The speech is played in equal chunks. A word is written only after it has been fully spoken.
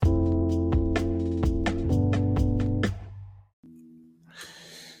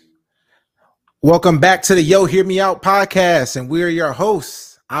Welcome back to the Yo Hear Me Out podcast, and we're your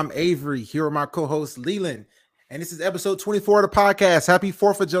hosts. I'm Avery, here with my co-host Leland, and this is episode 24 of the podcast. Happy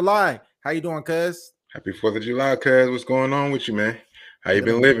 4th of July. How you doing, cuz? Happy 4th of July, cuz. What's going on with you, man? How you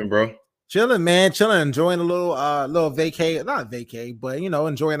been living, bro? Chilling, man. Chilling, enjoying a little vacay, not vacay, but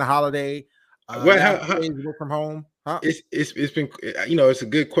enjoying the holiday. How Work from home. Huh? It's been it's a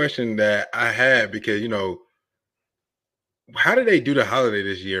good question that I had because how did they do the holiday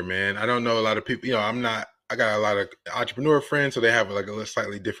this year, man? I don't know a lot of people. I got a lot of entrepreneur friends, so they have like a little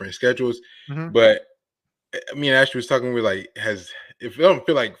slightly different schedules. But I mean, Ashley was talking with if I don't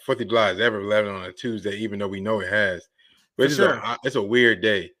feel like 4th of July has ever landed on a Tuesday, even though we know it has. But it's a weird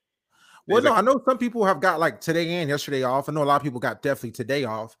day. Well, I know some people have got like today and yesterday off. I know a lot of people got definitely today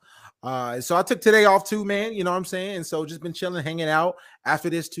off. So I took today off too, man. You know what I'm saying? And so just been chilling, hanging out. After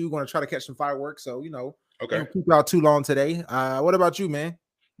this too, going to try to catch some fireworks. So, okay. Don't keep you out too long today. What about you, man?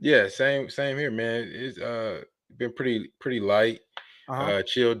 Yeah, same here, man. It's been pretty light.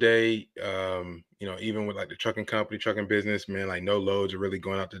 Chill day. Even with like the trucking business, man, like no loads are really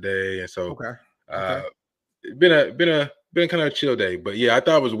going out today. And so it's been kind of a chill day. But yeah, I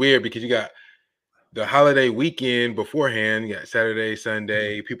thought it was weird because you got the holiday weekend beforehand. You got Saturday,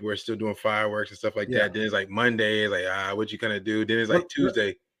 Sunday, people were still doing fireworks and stuff like that. Then it's like Monday, like what you kind of do. Then it's like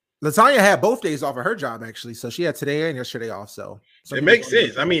Tuesday. Latanya had both days off of her job actually, so she had today and yesterday off. So it makes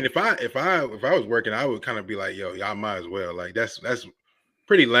sense. I mean, if I was working, I would kind of be like, yo, y'all might as well. Like that's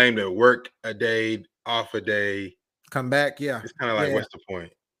pretty lame to work a day, off a day, come back. Yeah, it's kind of like, what's the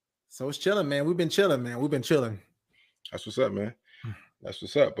point? So it's chilling, man. We've been chilling, man. We've been chilling. That's what's up, man. That's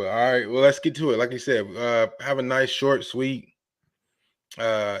what's up. But all right, well, let's get to it. Like you said, have a nice, short, sweet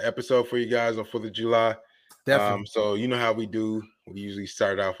episode for you guys on 4th of July. Definitely. So you know how we do. We usually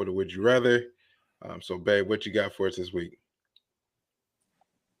start off with a would you rather. So babe, what you got for us this week?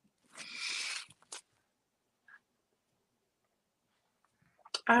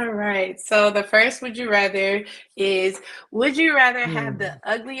 All right. So the first would you rather is, would you rather have the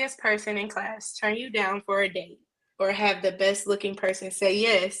ugliest person in class turn you down for a date, or have the best looking person say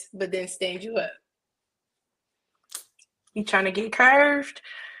yes, but then stand you up? You trying to get curved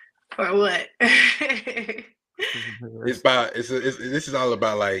or what? This is all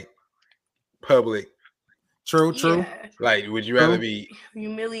about like public. True. Yeah. Like, would you rather be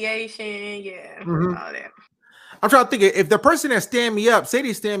humiliation? Yeah. All that. I'm trying to think if the person that stand me up, say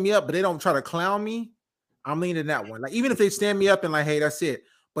they stand me up, but they don't try to clown me, I'm leaning that one. Like, even if they stand me up and like, hey, that's it.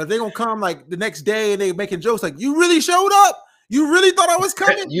 But if they're gonna come like the next day and they making jokes like, you really showed up. You really thought I was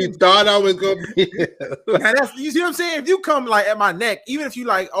coming. You thought I was gonna be. You see what I'm saying? If you come like at my neck, even if you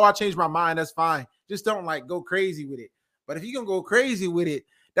like, oh, I changed my mind, that's fine. Just don't like go crazy with it. But if you're gonna go crazy with it,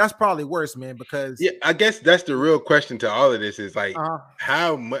 that's probably worse, man. Because I guess that's the real question to all of this is like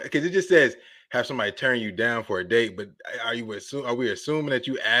how much, because it just says have somebody turn you down for a date, but are we assuming that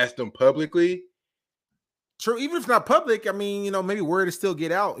you asked them publicly? True, even if it's not public, I mean, maybe word is still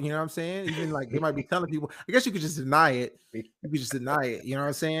get out. You know what I'm saying? Even like they might be telling people. I guess you could just deny it. You could just deny it. You know what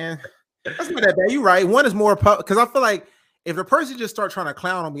I'm saying? That's not that bad. You're right. One is more because I feel like if the person just start trying to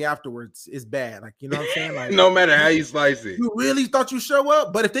clown on me afterwards, it's bad. Like, you know what I'm saying? Like, no matter how you slice it, you really thought you show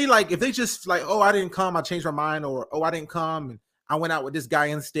up. But if they just like, oh, I didn't come, I changed my mind, or oh, I didn't come and I went out with this guy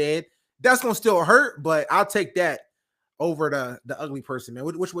instead, that's gonna still hurt. But I'll take that over the ugly person, man.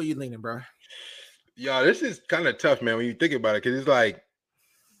 Which way you leaning, bro? Y'all, this is kind of tough, man, when you think about it, because it's like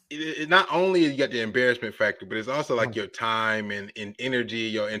it not only you got the embarrassment factor, but it's also like your time and energy,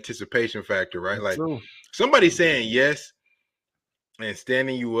 your anticipation factor, right? Like somebody saying yes and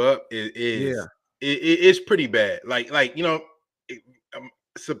standing you up it's pretty bad. Like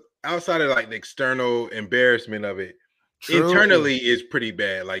so outside of like the external embarrassment of it, internally is pretty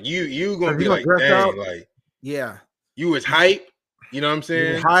bad. Like you gonna be like, dang, out. Like you was hype. You know what I'm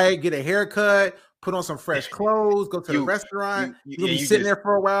saying? Hype, get a haircut. Put on some fresh clothes, go to the restaurant. You'll be sitting there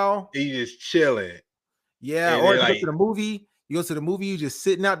for a while. You just chilling. Yeah, or you go to the movie. You go to the movie, you just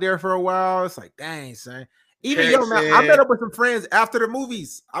sitting out there for a while. It's like, dang, son. Even I met up with some friends after the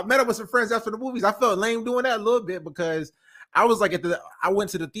movies. I felt lame doing that a little bit because I was like I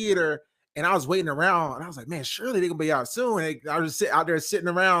went to the theater and I was waiting around and I was like, man, surely they're gonna be out soon. And I was just out there sitting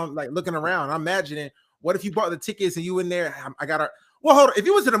around, like looking around. I'm imagining, what if you bought the tickets and you in there? I got our. Well, hold on. If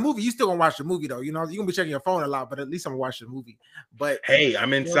you was in a movie, you still gonna watch the movie though. You're gonna be checking your phone a lot, but at least I'm gonna watch the movie. But hey,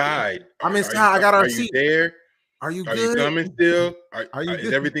 I'm inside. I'm inside. I got our seat. There? Are you good? Are you coming still? Are you?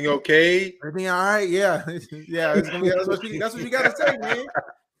 Is everything okay? Everything all right? Yeah, yeah. It's gonna be, that's what you gotta say, man.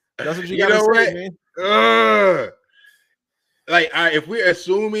 That's what you gotta say, man. Like, if we're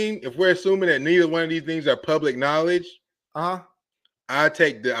assuming that neither one of these things are public knowledge, I I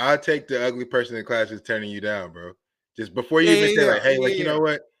take the ugly person in class is turning you down, bro. Just before you even say like, hey, like you know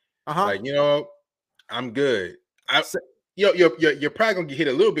what, like you know, I'm good. You're probably gonna get hit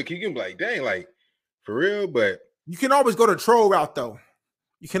a little bit. Cause you can be like, dang, like for real. But you can always go to troll route though.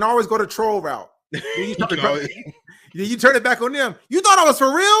 You can always go to troll route. Then you turn it back on them. You thought I was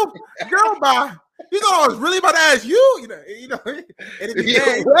for real, girl? Bye. You thought I was really about to ask you? You know. And you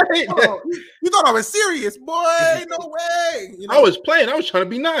thought I was serious, boy? No way. You know? I was playing. I was trying to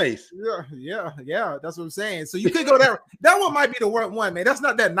be nice. Yeah. That's what I'm saying. So you could go there. That one might be the word one, man. That's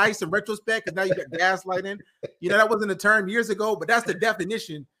not that nice in retrospect because now you got gaslighting. You know, that wasn't a term years ago, but that's the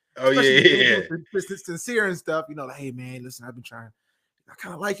definition. Oh yeah. It's sincere and stuff. You know, like, hey man, listen, I've been trying. I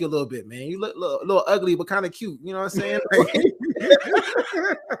kind of like you a little bit, man. You look a little ugly, but kind of cute. You know what I'm saying? Like,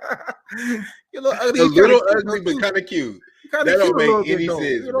 you're a little ugly, but kind of cute. That don't make any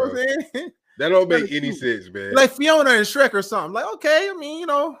sense, you know what I'm saying? That don't make any sense, man. Like Fiona and Shrek or something. Like, okay, I mean, you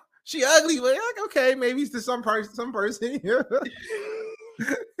know, she ugly, but like, okay, maybe it's to some person.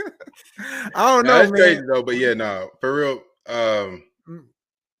 I don't know, that's man. Crazy though, but yeah, no, for real.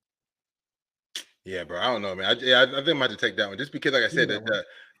 Yeah, bro. I don't know, man. I think I'm about to take that one just because, like I said,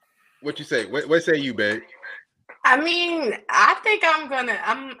 what you say? What say you, babe? I mean, I think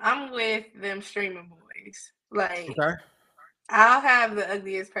I'm with them streamer boys. Like, okay. I'll have the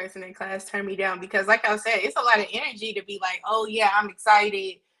ugliest person in class turn me down because, like I said, it's a lot of energy to be like, oh yeah, I'm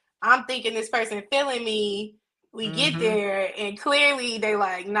excited. I'm thinking this person feeling me. We get there, and clearly they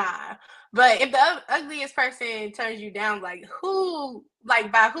like, nah. But if the ugliest person turns you down, like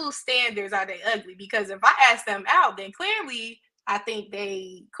by whose standards are they ugly? Because if I ask them out, then clearly I think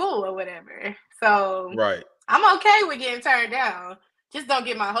they cool or whatever. So right, I'm okay with getting turned down. Just don't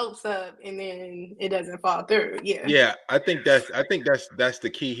get my hopes up, and then it doesn't fall through. Yeah. Yeah, I think that's the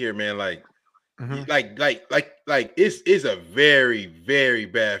key here, man. Like, like it's a very, very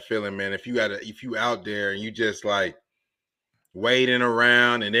bad feeling, man. If you out there and you just like waiting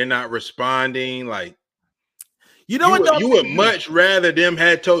around and they're not responding, like you would much rather them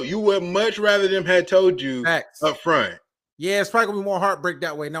had told you Facts. up front. Yeah, it's probably gonna be more heartbreak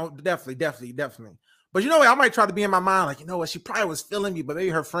that way. No, definitely. But you know what? I might try to be in my mind, like, you know what? She probably was feeling me, but maybe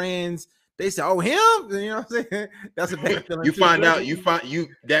her friends, they said, oh, him? You know what I'm saying? That's a bad feeling.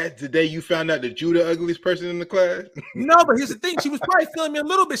 That's the day you found out that you the ugliest person in the class? No, but here's the thing. She was probably feeling me a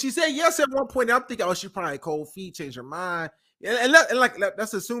little bit. She said yes at one point. I'm thinking, oh, she probably cold feet, changed her mind. And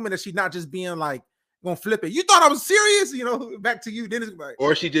that's assuming that she's not just being like, gonna flip it. You thought I was serious? You know, back to you. Then it's like,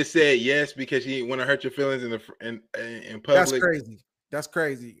 or she just said yes because she didn't want to hurt your feelings in public. That's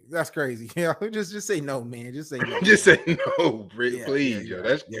crazy. Yeah, just say no, man. Just say no. Just say no, please. Yo.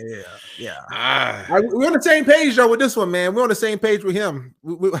 That's we're on the same page though with this one, man. We're on the same page with him.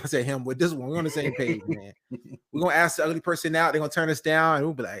 I say him with this one. We're on the same page, man. We're gonna ask the ugly person out. They're gonna turn us down, and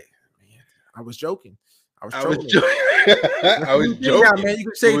we'll be like, man, I was joking. I was joking. Yeah, man. You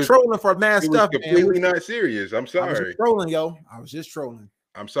can say trolling for mad stuff. Completely not serious. I'm sorry. I was just trolling, yo. I was just trolling.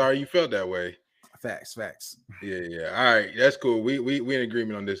 I'm sorry you felt that way. Facts. Yeah. All right, that's cool. We in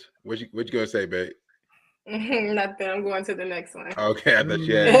agreement on this. What you gonna say, babe? Nothing. I'm going to the next one. Okay, I thought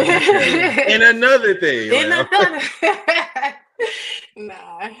you had. And another thing.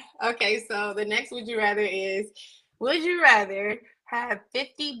 Nah. Okay, so the next would you rather is: would you rather have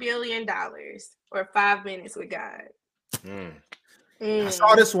 $50 billion or 5 minutes with God? I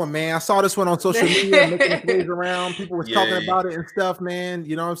saw this one, man. I saw this one on social media making its ways around. People were talking about it and stuff, man.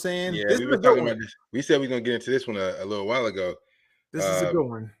 You know what I'm saying? Yeah, we were talking about this. We said we are gonna get into this one a little while ago. This is a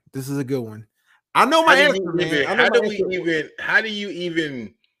good one. I know my answer, man. How do you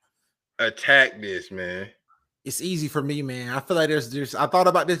even attack this, man? It's easy for me, man. I feel like there's I thought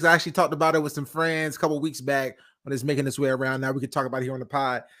about this. I actually talked about it with some friends a couple of weeks back when it's making its way around. Now we could talk about it here on the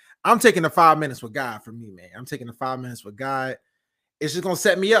pod. I'm taking the 5 minutes with God for me, man. I'm taking the 5 minutes with God. It's just gonna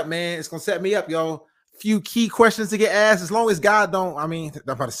set me up, man. It's gonna set me up, yo. Few key questions to get asked. As long as God don't, as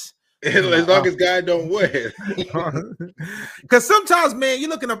long as God don't what? Because sometimes, man, you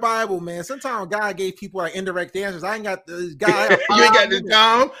look in the Bible, man. Sometimes God gave people like indirect answers. I ain't got the God. You ain't got the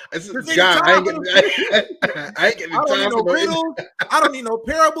time. God, I ain't got the time. I don't need no riddles. I don't need no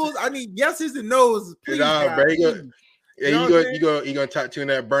parables. I need yeses and nos. Please, God, you gonna talk to in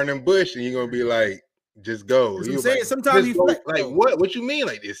that burning bush, and you're gonna be like, just go. I'm saying like, sometimes you like what you mean?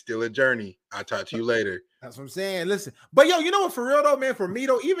 Like it's still a journey. I'll talk to you later. That's what I'm saying. Listen, but yo, you know what? For real though, man. For me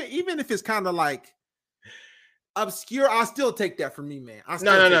though, even if it's kind of like obscure, I'll still take that for me, man.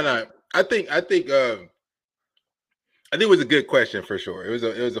 No. I think it was a good question for sure. It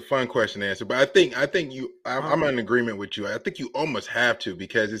was a fun question to answer. But I think I'm in agreement with you. I think you almost have to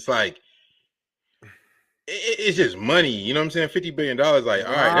because it's like it's just money. You know what I'm saying? $50 billion. Like, all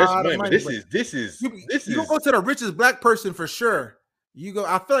right, that's money. But this is you gonna go to the richest black person for sure. You go.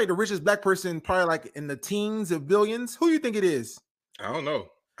 I feel like the richest black person probably like in the teens of billions. Who do you think it is? I don't know.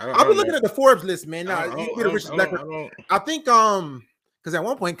 I've been looking at the Forbes list, man. Nah, I think because at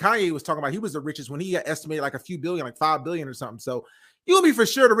one point Kanye was talking about he was the richest when he got estimated like a few billion, like 5 billion or something. So you'll be for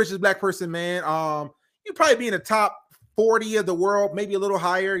sure the richest black person, man. You probably be in the top 40 of the world, maybe a little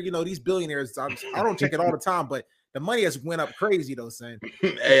higher. You know, these billionaires. I don't check it all the time, but the money has went up crazy though, son.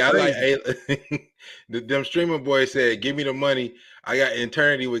 Hey, I like them streamer boys said, "Give me the money. I got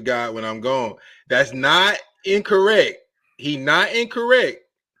eternity with God when I'm gone." That's not incorrect. He not incorrect.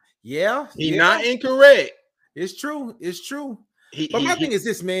 Yeah, he not incorrect. It's true. It's true. But my thing is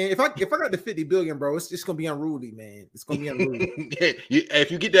this, man. If I got the 50 billion, bro, it's just gonna be unruly, man. It's gonna be unruly.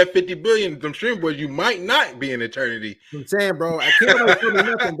 If you get that 50 billion, them stream boys, you might not be in eternity. I'm saying, bro, I can't tell me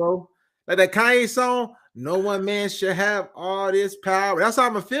nothing, bro. Like that Kanye song, no one man should have all this power. That's how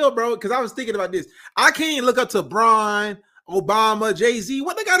I'm gonna feel, bro. Because I was thinking about this. I can't even look up to Brian, Obama, Jay-Z.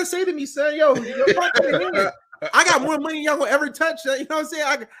 What they gotta say to me, son? Yo, I got more money y'all gonna ever touch. You know what I'm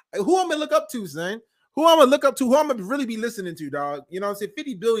saying? Who I'm gonna look up to, son? Who I'm gonna look up to? Who I'm gonna really be listening to, dog? You know what I'm saying?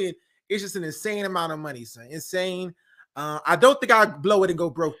 50 billion is just an insane amount of money, son. Insane. I don't think I'd blow it and go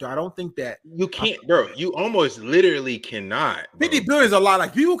broke, though. I don't think that you can't, bro. You almost literally cannot. Bro. 50 billion is a lot.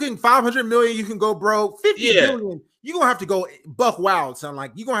 Like people can 500 million, you can go broke. 50 billion, you're gonna have to go buck wild, son.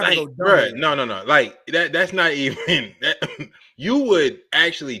 Like you're gonna have to go bro. No. Like that's not even that. You would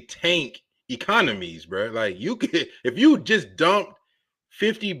actually tank economies, bro. Like you could if you just dumped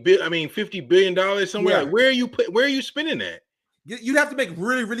 $50 billion somewhere. Like where are you spending that? You'd have to make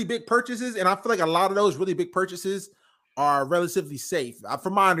really, really big purchases, and I feel like a lot of those really big purchases are relatively safe,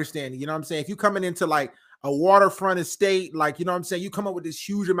 from my understanding. You know what I'm saying? If you're coming into like a waterfront estate, like you know what I'm saying, you come up with this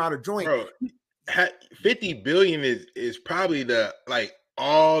huge amount of joint. Bro, 50 billion is probably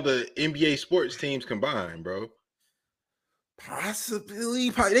all the NBA sports teams combined, bro.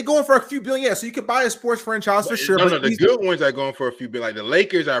 Probably they're going for a few billion. Yeah, so you could buy a sports franchise for sure. No, the good ones are going for a few billion. Like the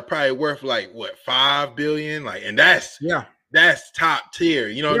Lakers are probably worth like what, 5 billion? Like, and that's top tier.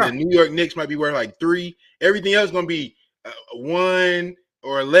 You know, the New York Knicks might be worth like 3. Everything else gonna be 1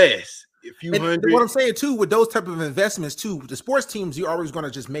 or less. A few hundred. What I'm saying too, with those type of investments too, the sports teams, you're always going to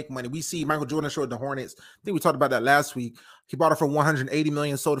just make money. We see Michael Jordan showed the Hornets. I think we talked about that last week. He bought it for 180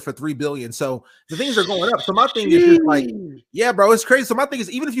 million, sold it for 3 billion. So the things are going up. So my thing is just like, yeah, bro, it's crazy. So my thing is,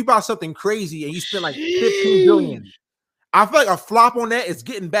 even if you buy something crazy and you spend like 15 billion, I feel like a flop on that is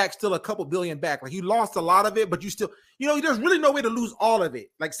getting back still a couple billion back. Like you lost a lot of it, but you still, you know, there's really no way to lose all of it.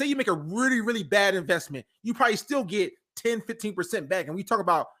 Like say you make a really, really bad investment, you probably still get 10-15% back. And we talk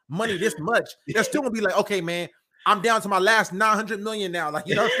about money this much, that's still gonna be like, okay, man, I'm down to my last 900 million now. Like,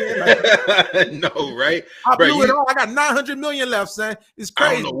 you know what I'm saying? Like, no, right? I blew it all. I got 900 million left, son. It's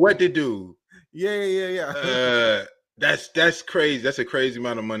crazy. I don't know what to do. Yeah. That's crazy. That's a crazy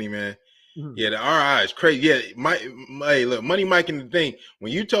amount of money, man. Mm-hmm. Yeah, the RI is crazy. Yeah, hey, look, Money Mike and the thing.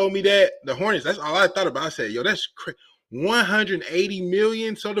 When you told me that the Hornets, that's all I thought about. I said, yo, that's crazy. 180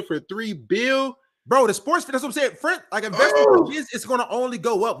 million sold it for $3 billion. Bro, the sports, that's what I'm saying. Friend, like investment it's going to only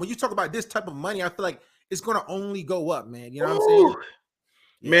go up. When you talk about this type of money, I feel like it's going to only go up, man. You know what I'm saying?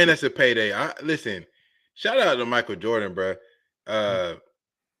 Yeah. Man, that's a payday. Listen, shout out to Michael Jordan, bro.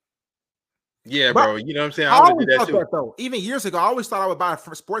 Yeah, bro. You know what I'm saying? I always thought that though. Even years ago, I always thought I would buy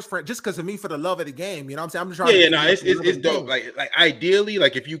a sports friend just because of me for the love of the game. You know what I'm saying? I'm just trying. It's dope. Like ideally,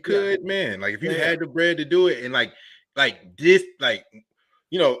 like if you could, man, like if you had the bread to do it, and like this, like.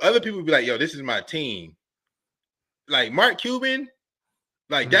 You know, other people would be like, yo, this is my team. Like Mark Cuban,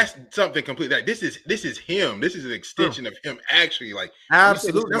 like that's something complete. Like this is him. This is an extension of him actually. Like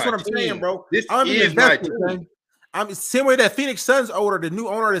absolutely. That's what I'm saying, bro. This is my team. I'm same way that Phoenix Suns owner, the new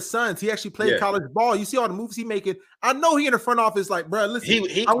owner of the Suns, he actually played college ball. You see all the moves he making. I know he in the front office, like, bro, listen,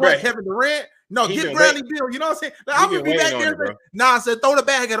 I want Kevin Durant. No, get Bradley Beal. You know what I'm saying? Like, I'm gonna be back there. Nah, I said throw the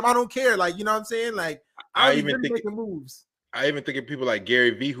bag at him. I don't care. Like, you know what I'm saying? Like, I even think making moves. I even think of people like Gary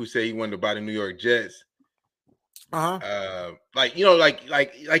Vee who say he wanted to buy the New York Jets. Like you know, like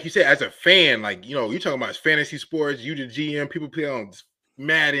you said, as a fan, like you know, you're talking about fantasy sports. You the GM, people play on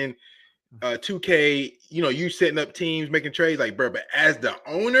Madden, 2K. You know, you setting up teams, making trades, like bro. But as the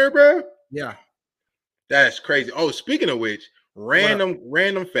owner, bro, that's crazy. Oh, speaking of which,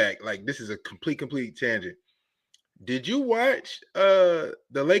 random fact. Like this is a complete tangent. Did you watch the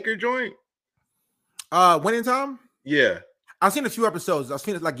Laker joint? Winning Time? Yeah. I've seen a few episodes. I've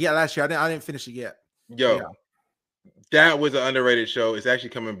seen it like last year. I didn't finish it yet. Yo, That was an underrated show. It's actually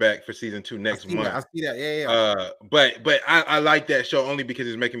coming back for season 2 next month. I see that. Yeah. But I like that show only because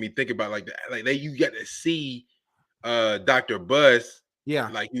it's making me think about you get to see Dr. Buzz. Yeah.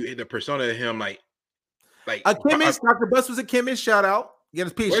 Like you the persona of him, like a chemist. Dr. Buzz was a chemist. Shout out. Get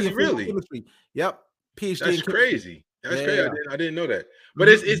his PhD in really? chemistry. Yep. PhD. That's crazy. That's crazy. Yeah. I didn't know that. But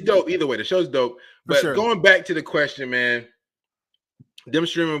it's dope either way. The show's dope. But going back to the question, man, them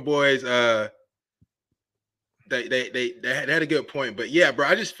streaming boys, they had a good point. But yeah, bro,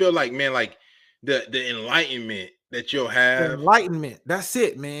 I just feel like, man, like the enlightenment that you'll have. Enlightenment. That's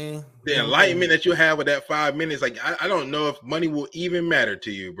it, man. The enlightenment that you have with that 5 minutes, like I don't know if money will even matter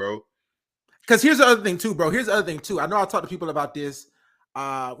to you, bro. Because here's the other thing too, bro. Here's the other thing too. I know I talk to people about this.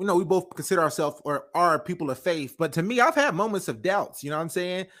 We both consider ourselves or are people of faith, but to me, I've had moments of doubts. You know what I'm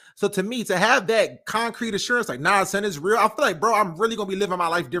saying? So to me, to have that concrete assurance, like, nah, son, it's real. I feel like, bro, I'm really gonna be living my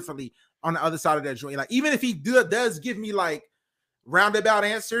life differently on the other side of that joint. Like, even if he does give me like roundabout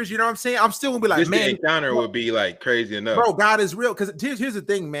answers, you know what I'm saying? I'm still gonna be like, just man, the encounter would be like crazy enough. Bro, God is real. Because here's the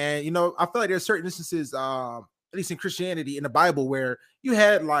thing, man. You know, I feel like there's certain instances, at least in Christianity, in the Bible, where you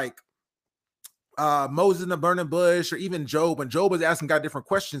had like Moses in the burning bush, or even Job. When Job was asking God different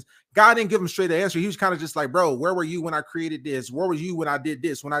questions, God didn't give him straight answer. He was kind of just like, bro, where were you when I created this? Where were you when I did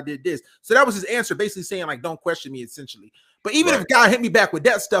this? When I did this? So that was his answer, basically saying like, don't question me, essentially. But even if God hit me back with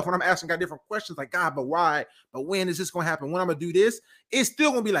that stuff when I'm asking God different questions, like, God, but why? But when is this gonna happen? When I'm gonna do this? It's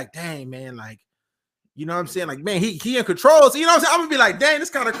still gonna be like, dang, man, like, you know what I'm saying? Like, man, he in control. So, you know what I'm saying? I'm gonna be like, dang, it's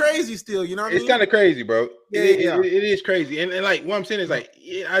kind of crazy still. You know what I mean? It's kind of crazy, bro. Yeah, it is crazy. And like what I'm saying is like,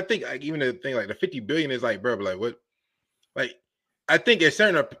 I think like even the thing like the 50 billion is like, bro, like what? Like, I think at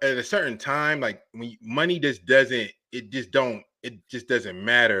a certain time, like when money just doesn't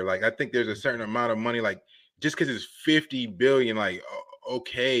matter. Like, I think there's a certain amount of money, like just because it's 50 billion, like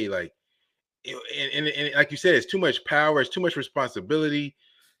okay, like and like you said, it's too much power, it's too much responsibility.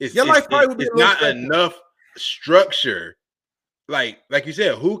 It's not enough structure. Like you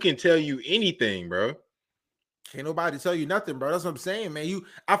said, who can tell you anything, bro? Can't nobody tell you nothing, bro. That's what I'm saying, man.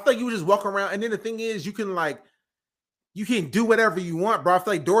 I feel like you just walk around, and then the thing is, you can do whatever you want, bro. I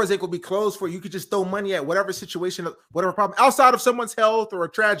feel like doors ain't gonna be closed for you. You could just throw money at whatever situation, whatever problem, outside of someone's health or a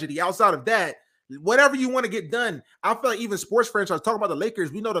tragedy. Outside of that, whatever you want to get done. I feel like even sports franchise, talking about the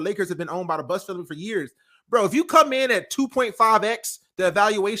Lakers, we know the Lakers have been owned by the Bus family for years. Bro, if you come in at 2.5x the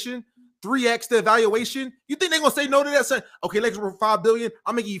evaluation, 3x the evaluation, you think they're gonna say no to that? Say, okay, Lakers were 5 billion,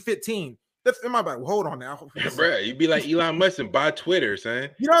 I'm gonna give you 15. That's in my back. Well, hold on now. Bro, you'd be like Elon Musk and buy Twitter, son.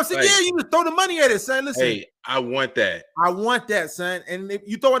 You know what I'm saying? Like, yeah, you just throw the money at it, son. Listen, hey, I want that. I want that, son. And if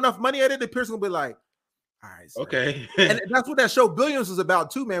you throw enough money at it, the person will be like, all right, son. Okay. And that's what that show Billions was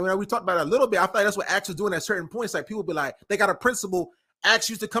about too, man. When we talked about it a little bit, I feel like that's what acts was doing at certain points. Like, people be like, they got a principal. Acts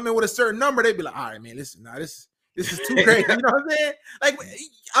used to come in with a certain number. They'd be like, all right, man, listen, now this is too crazy. You know what I'm saying? Like,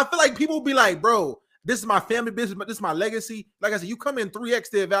 I feel like people will be like, bro, this is my family business, but this is my legacy. Like I said, you come in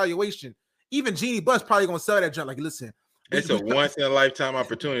 3x the evaluation. Even Jeannie Buss probably gonna sell that junk. Like, listen, it's a once in a lifetime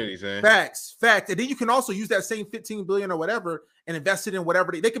opportunity, man. Facts. And then you can also use that same 15 billion or whatever and invest it in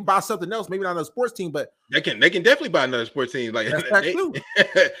whatever they can buy something else, maybe not a sports team, but they can definitely buy another sports team. Like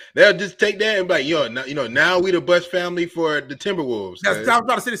they'll just take that and be like, now we the Buss family for the Timberwolves. I was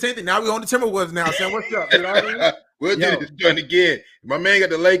about to say the same thing. Now we own the Timberwolves now. Sam, what's up? You know what I mean? We'll do this joint again. My man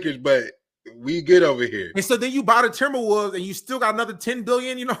got the Lakers, but we good over here. And so then you buy the Timberwolves and you still got another 10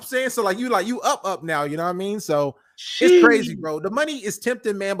 billion, you know what I'm saying? So you up now, you know what I mean? So it's crazy, bro. The money is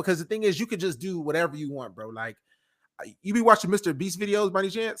tempting, man, because the thing is you could just do whatever you want, bro. Like, you be watching Mr. Beast videos by any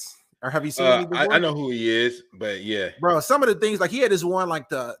chance? Or have you seen any before? I know who he is, but yeah. Bro, some of the things, like he had this one, like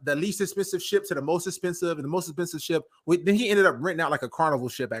the least expensive ship to the most expensive, and the most expensive ship. Then he ended up renting out like a Carnival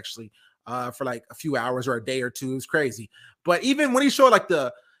ship, actually, for like a few hours or a day or two. It was crazy. But even when he showed like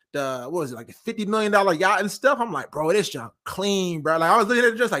the what was it, like a $50 million yacht and stuff, I'm like, bro, this junk clean, bro. Like, I was looking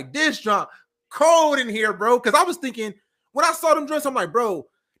at it just like, this junk cold in here, bro. Because I was thinking, when I saw them dress, I'm like, bro,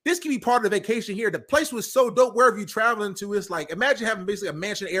 this can be part of the vacation here. The place was so dope. Wherever you traveling to, it's like, imagine having basically a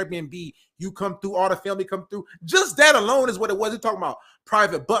mansion Airbnb. You come through, all the family come through. Just that alone is what it was. They're talking about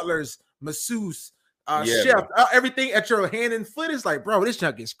private butlers, masseuse, chef, everything at your hand and foot. Is like, bro, this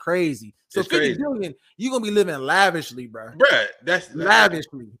junk is crazy. So 50 billion, you're gonna be living lavishly, bro. Bruh, that's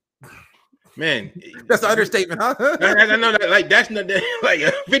lavishly. Man, that's an understatement, huh? I know that. Like, that's not that. Like,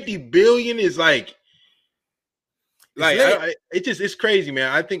 50 billion is like. Like, it's crazy,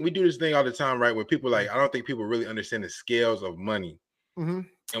 man. I think we do this thing all the time, right? Where people I don't think people really understand the scales of money. Mm-hmm.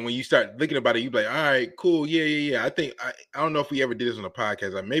 And when you start thinking about it, you be like, all right, cool, yeah. I think I don't know if we ever did this on a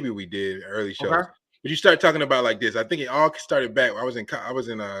podcast. Like, maybe we did early shows. Okay. But you start talking about like this. I think it all started back. I was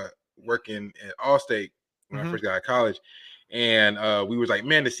in working at Allstate when I first got out of college. And we was like,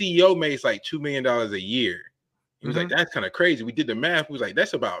 man, the CEO makes like $2 million a year. He was like, that's kind of crazy. We did the math. We was like,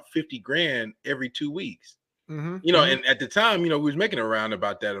 that's about 50 grand every 2 weeks. You know, and at the time, you know, we was making around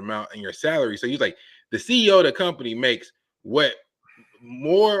about that amount in your salary. So he was like, the CEO of the company makes what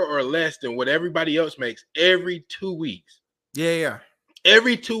more or less than what everybody else makes every 2 weeks. Yeah.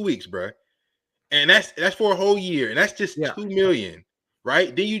 Every 2 weeks, bro. And that's for a whole year. And that's just 2 million,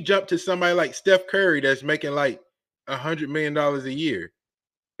 right? Then you jump to somebody like Steph Curry that's making like $100 million a year.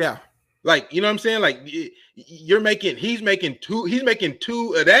 Yeah. Like, you know what I'm saying? Like he's making two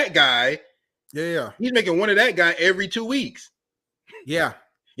of that guy. Yeah. He's making one of that guy every 2 weeks. Yeah.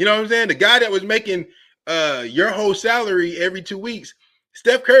 You know what I'm saying? The guy that was making your whole salary every 2 weeks,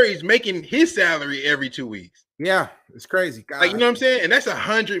 Steph Curry's making his salary every 2 weeks. Yeah, it's crazy. God. Like, you know what I'm saying? And that's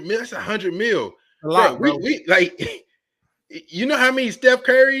 100 mil. That's 100 mil. A lot, bro. We like, you know how many Steph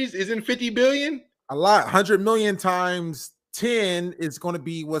Curry's is in 50 billion? A lot. 100 million times 10 is going to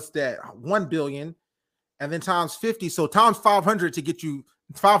be, what's that? 1 billion. And then times 50. So times 500 to get you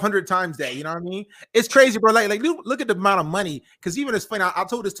 500 times that. You know what I mean? It's crazy, bro. Like look at the amount of money. Because even it's funny. I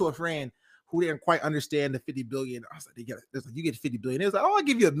told this to a friend who didn't quite understand the 50 billion. I was like, you get 50 billion. It was like, oh, I'll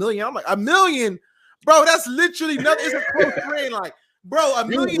give you $1 million. I'm like, $1 million? Bro, that's literally nothing. It's a close friend. Like, bro, $1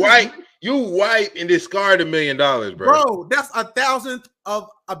 million. You wipe and discard $1 million, bro. Bro, that's 1,000th of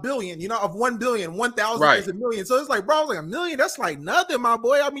a billion, you know, of 1 billion. 1,000 is a million. So it's like, bro, I was like, $1 million, that's like nothing, my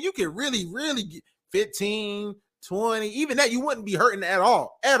boy. I mean, you could really get 15, 20, even that, you wouldn't be hurting at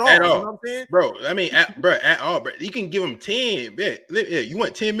all. At all. You know what I'm saying? Bro, I mean, at all, bro. You can give him 10. You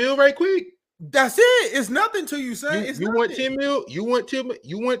want 10 mil right quick? That's it. It's nothing to you, son. You want 10 mil? You want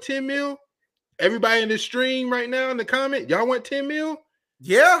 10 mil? Everybody in the stream right now in the comment, y'all want 10 mil?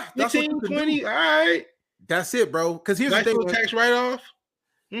 Yeah. 15, 20, all right. That's it, bro. Because here's the thing. Tax write-off.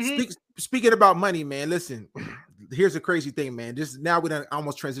 Speaking about money, man, listen, here's the crazy thing, man. Just now we done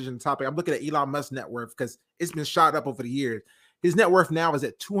almost transition the topic. I'm looking at Elon Musk's net worth because it's been shot up over the years. His net worth now is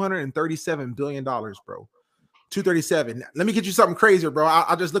at $237 billion, bro. 237. Let me get you something crazier, bro.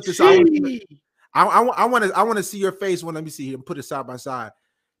 I just looked this up. I want to see your face when let me see here and put it side by side.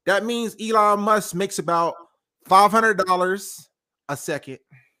 That means Elon Musk makes about $500 a second,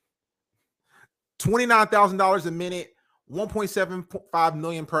 $29,000 a minute, 1.75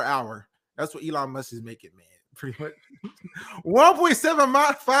 million per hour. That's what Elon Musk is making, man. Pretty much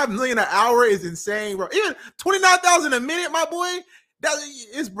 1.75 million an hour is insane, bro. Even 29,000 a minute, my boy. That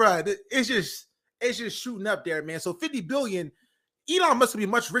is, bro. It's just shooting up there, man. So 50 billion. Elon Musk will be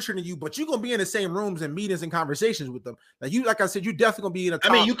much richer than you, but you're gonna be in the same rooms and meetings and conversations with them. Like I said, you definitely gonna be in a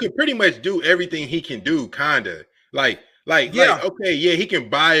top. I mean, you can pretty much do everything he can do, kinda. He can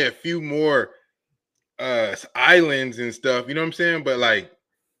buy a few more islands and stuff, you know what I'm saying? But like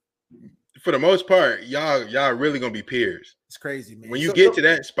for the most part, y'all really gonna be peers. It's crazy, man. When you get to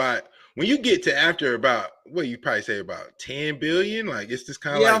that spot, when you get to after about what you probably say about 10 billion, like it's just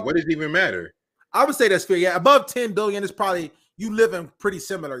kind of like, what does it even matter? I would say that's fair. Yeah, above 10 billion is probably you living pretty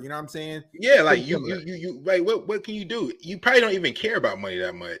similar, you know what I'm saying? Yeah, like you like what can you do? You probably don't even care about money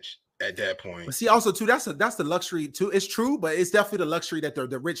that much at that point. But see, also too, that's the luxury too. It's true, but it's definitely the luxury that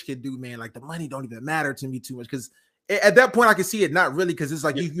the rich can do, man. Like the money don't even matter to me too much because at that point I can see it not really because it's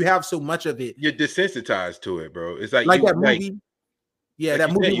like you have so much of it. You're desensitized to it, bro. It's like that movie. Yeah,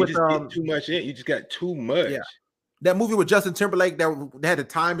 that movie with too much in. You just got too much. Yeah, that movie with Justin Timberlake that had to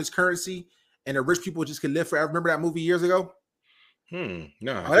time his currency and the rich people just could live forever. Remember that movie years ago? No.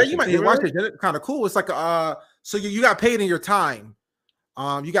 You might need to watch it. It's kind of cool. It's like so you got paid in your time.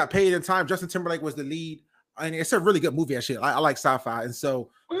 You got paid in time. Justin Timberlake was the lead, and it's a really good movie. Actually, I like sci-fi, and so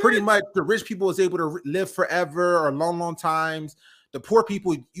pretty much the rich people was able to live forever or long times. The poor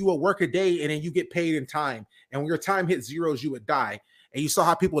people, you will work a day and then you get paid in time, and when your time hit zeros, you would die. And you saw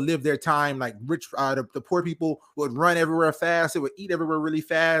how people live their time. Like the poor people would run everywhere fast. They would eat everywhere really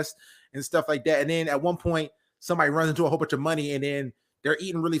fast and stuff like that. And then at one point, somebody runs into a whole bunch of money and then they're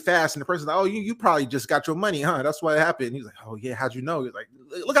eating really fast. And the person's like, oh, you probably just got your money, huh? That's what happened. And he's like, oh, yeah, how'd you know? He's like,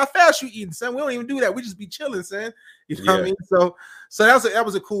 look how fast you eating, son. We don't even do that. We just be chilling, son. You know what I mean? So that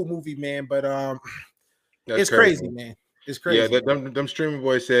was a cool movie, man. But it's crazy, man. It's crazy. Yeah, them streaming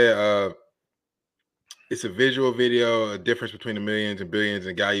boys said it's a visual video, a difference between the millions and billions,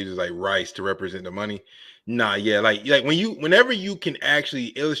 and guy uses like rice to represent the money. Nah, yeah, like whenever you can actually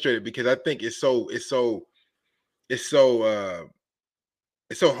illustrate it, because I think it's so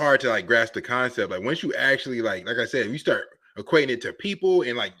hard to like grasp the concept. Like once you actually like I said, if you start equating it to people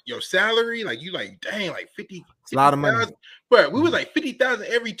and like your salary, like you like, dang, like 50 a lot of money. But we was like 50,000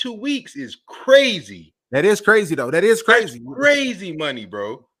 every 2 weeks is crazy. That is crazy though. That is crazy. That's crazy money,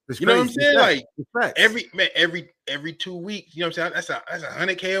 bro. You know what I'm saying? Like every 2 weeks, you know what I'm saying? That's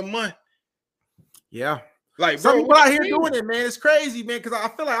 $100K a month. Yeah. Like, some people out here doing it, man. It's crazy, man. Because I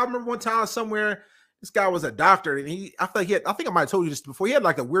feel like I remember one time somewhere, this guy was a doctor, and I think I might have told you this before. He had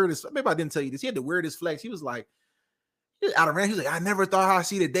like the weirdest, maybe I didn't tell you this. He had the weirdest flex. He was like, out of random. He was like, I never thought I'd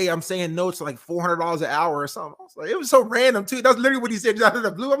see the day I'm saying no to like $400 an hour or something. I was like, it was so random too. That's literally what he said just out of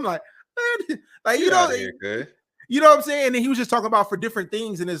the blue. I'm like, man, like, you know what I'm saying? And then he was just talking about for different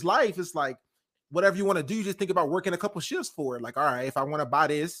things in his life. It's like, whatever you want to do, you just think about working a couple shifts for it. Like, all right, if I want to buy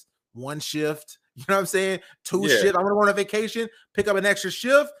this, 1 shift, you know what I'm saying? 2 shifts. I want to go on a vacation, pick up an extra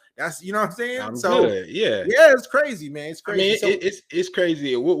shift. That's, you know what I'm saying? Good. Yeah, it's crazy, man. It's crazy. I mean, it's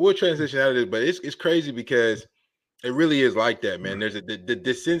crazy. We'll transition out of this, but it's crazy because it really is like that, man. There's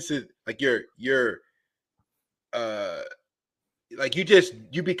the sense of like you're like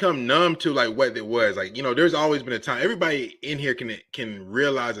you become numb to like what it was. Like, you know, there's always been a time. Everybody in here can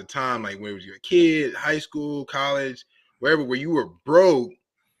realize a time like when it was your kid, high school, college, wherever, where you were broke,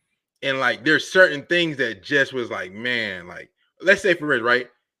 and like there's certain things that just was like, man, like let's say for real, right?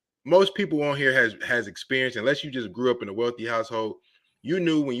 Most people on here has experience, unless you just grew up in a wealthy household. You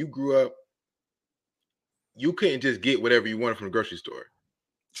knew when you grew up, you couldn't just get whatever you wanted from the grocery store.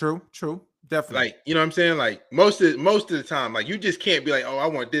 True, definitely. Like, you know what I'm saying? Like most of the time, like you just can't be like, oh, I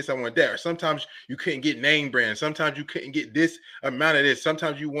want this, I want that. Or sometimes you couldn't get name brand. Sometimes you couldn't get this amount of this.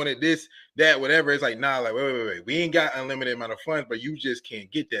 Sometimes you wanted this, that, whatever. It's like, nah, like wait. We ain't got unlimited amount of funds, but you just can't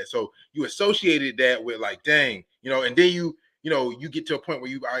get that. So you associated that with like, dang, you know, and then you get to a point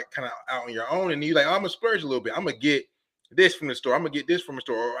where you are kind of out on your own, and you're like, I'm gonna splurge a little bit. I'm gonna get this from the store. I'm gonna get this from a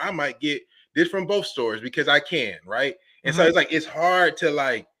store, or I might get this from both stores because I can, right? And so it's like it's hard to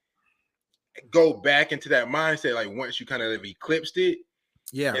like go back into that mindset like once you kind of eclipsed it.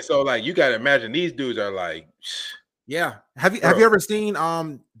 Yeah. And so like you gotta imagine these dudes are like, yeah. Have you ever seen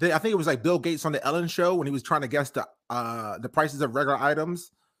I think it was like Bill Gates on the Ellen show when he was trying to guess the prices of regular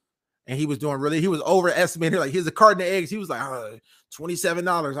items, and he was overestimated. Like, here's a carton of eggs. He was like,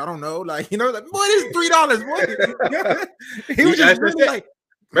 $27. I don't know. Like, you know, like, boy, it's $3. Boy. He was just really like,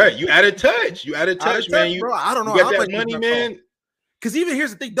 right. You added touch, man. Bro, I don't know. You got that money, man. Because even here's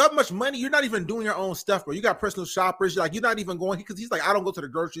the thing, that much money, you're not even doing your own stuff, bro. You got personal shoppers. You're not even going, because he's like, I don't go to the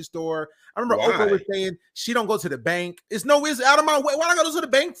grocery store. I remember Oprah was saying she don't go to the bank. It's out of my way. Why do I go to the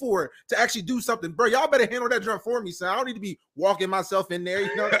bank for to actually do something, bro? Y'all better handle that junk for me, son. I don't need to be walking myself in there.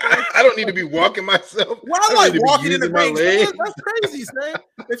 You know what I'm saying? I don't need to be walking myself. Well, I like walking in the bank. That's crazy, son.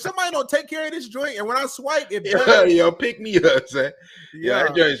 If somebody don't take care of this joint, and when I swipe, it yo, pick me up, son. Yeah,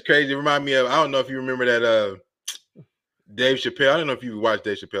 that joint is crazy. Remind me of, I don't know if you remember that Dave Chappelle. I don't know if you watched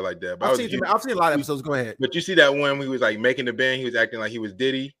Dave Chappelle like that, but I've seen a lot of episodes. Go ahead. But you see that one when he was like making the band, he was acting like he was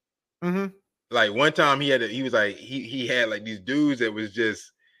Diddy. Mm-hmm. Like one time he had like these dudes that was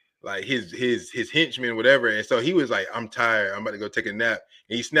just like his henchmen, whatever. And so he was like, I'm tired. I'm about to go take a nap.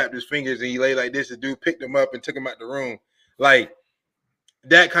 And he snapped his fingers and he lay like this. The dude picked him up and took him out the room. Like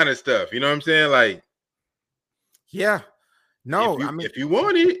that kind of stuff. You know what I'm saying? Like, yeah. No, if you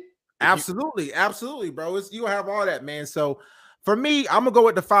want it. Absolutely, bro. You have all that, man. So for me, I'm gonna go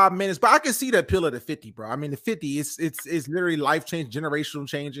with the 5 minutes, but I can see the appeal of the 50, bro. I mean, the 50 it's literally life changing, generational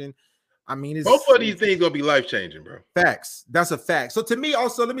changing. I mean, both of these things gonna be life changing, bro. Facts. That's a fact. So to me,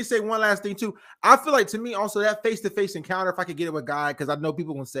 also, let me say one last thing too. I feel like to me, also, that face-to-face encounter, if I could get it with God, because I know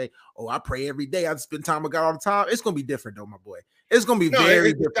people gonna say, "Oh, I pray every day. I spend time with God all the time." It's gonna be different, though, my boy. It's gonna be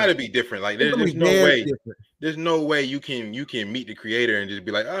very different. It's gotta be different. Like there's no way. There's no way you can meet the Creator and just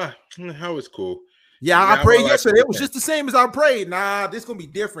be like, how was cool. Yeah, I prayed yesterday. It was just the same as I prayed. Nah, this gonna be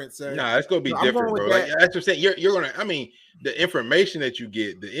different, sir. Nah, it's gonna be different, bro. Like that's what I'm saying. You're gonna. I mean, the information that you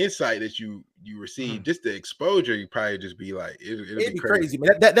get, the insight that you receive, just the exposure, you probably just be like, it'll be crazy,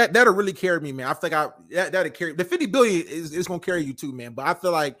 man. That'll really carry me, man. I think that'll carry the 50 billion is gonna carry you too, man. But I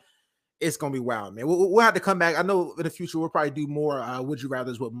feel like it's gonna be wild, man. We'll have to come back. I know in the future we'll probably do more would you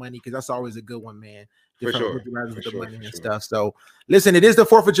rather's with money, because that's always a good one, man. For sure. Would you rather's with the money and stuff. So listen, it is the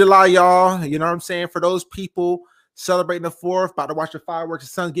 4th of July, y'all. You know what I'm saying? For those people celebrating the 4th, about to watch the fireworks, the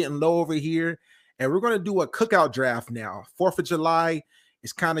sun's getting low over here. And we're gonna do a cookout draft now. 4th of July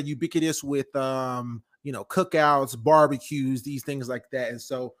is kind of ubiquitous with cookouts, barbecues, these things like that. And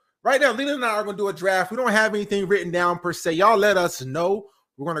so right now, Leland and I are gonna do a draft. We don't have anything written down per se. Y'all let us know.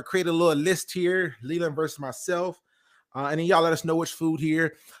 We're gonna create a little list here, Leland versus myself. And then y'all let us know which food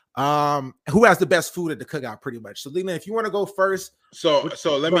here. Who has the best food at the cookout, pretty much. So Leland, if you want to go first. So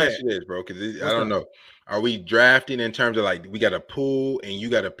let me ask you this, bro, because I don't know. Are we drafting in terms of like we got a pool and you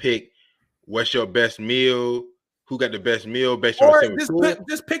got to pick what's your best meal? Who got the best meal based on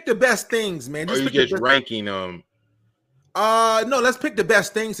just pick the best things, man. Or you just ranking them? No, let's pick the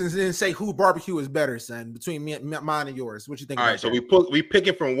best things and then say who barbecue is better, son, between mine and yours. What you think? All right, so we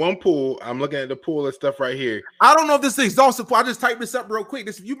picking from one pool. I'm looking at the pool and stuff right here. I don't know if this is exhaustive pool. I just typed this up real quick.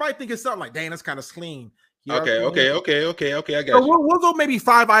 You might think it's something like, dang, that's kind of clean. Okay. I got so you. We'll go maybe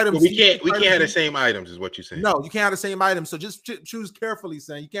 5 items. But we can't have the same items, is what you're saying. No, you can't have the same items. So just choose carefully,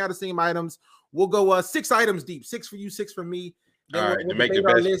 son. You can't have the same items. We'll go 6 items deep. 6 for you, 6 for me. Then all right, to make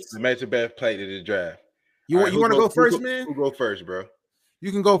the best plate of the draft. You want to go first, man? Who go first, bro?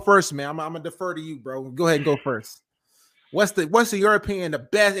 You can go first, man. I'm gonna defer to you, bro. Go ahead and go first. What's in your opinion the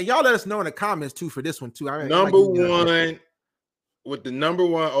best? And y'all let us know in the comments too for this one too. Number one, with the number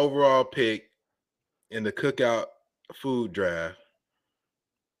 1 overall pick in the cookout food draft,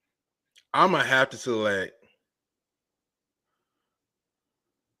 I'm gonna have to select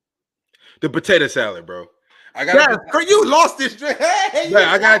the potato salad, bro. You lost this draft. Hey,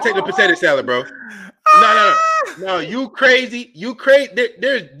 I gotta take the potato salad, bro. No, you crazy.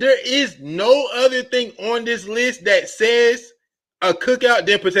 There is no other thing on this list that says a cookout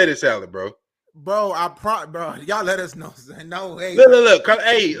than potato salad, bro. Bro, bro, y'all let us know. No way. Look.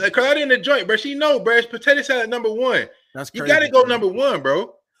 Hey, Carlotta in the joint, bro. She know, bro. It's potato salad number 1. That's crazy. You gotta go number 1,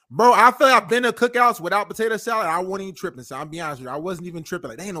 bro. Bro, I feel like I've been to cookouts without potato salad. I wasn't even tripping. So I'll be honest with you. I wasn't even tripping.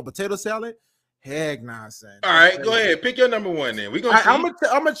 Like, they ain't no potato salad. Heck nah, son. All right, go ahead. Pick your number 1 then. We're gonna I'm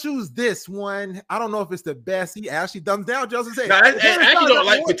gonna choose this one. I don't know if it's the best. He actually thumbs down. Just say, I actually don't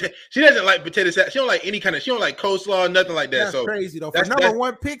like potato. She doesn't like potato salad. She don't like any kind of. She don't like coleslaw, nothing like that. That's so crazy though. For number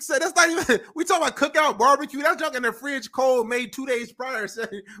 1 pick, so that's not even. We talking about cookout barbecue. That's junk in the fridge, cold, made 2 days prior. So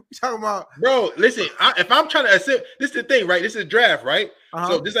we talking about. Bro, listen. If I'm trying to assemble, this is the thing, right? This is a draft, right?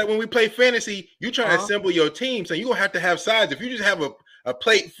 So just like when we play fantasy, you trying to assemble your team, so you gonna have to have sides. If you just have a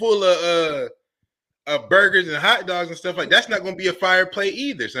plate full of burgers and hot dogs and stuff like that's not going to be a fire plate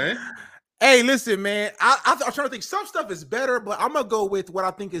either, son. Hey, listen, man. I'm trying to think. Some stuff is better, but I'm gonna go with what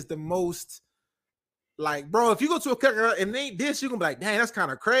I think is the most. Like, bro, if you go to a cookout and they this, you can be like, dang, that's kind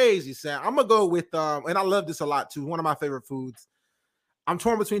of crazy, son. I'm gonna go with and I love this a lot too. One of my favorite foods. I'm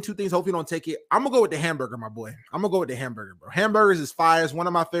torn between 2 things. Hope you don't take it. I'm gonna go with the hamburger, my boy. I'm gonna go with the hamburger, bro. Hamburgers is fire. It's one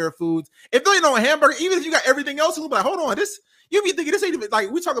of my favorite foods. If you ain't no hamburger, even if you got everything else, you'll be like, hold on, this. You be thinking this ain't even like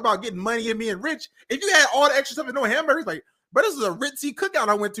we talk about getting money and being rich. If you had all the extra stuff and no hamburgers, like, but this is a ritzy cookout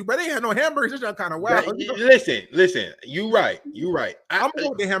I went to, but they had no hamburgers. It's kind of wild. Listen. You right. I'm gonna go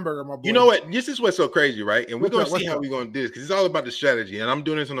with the hamburger, my boy. You know what? This is what's so crazy, right? And we're gonna see how we're gonna do this because it's all about the strategy, and I'm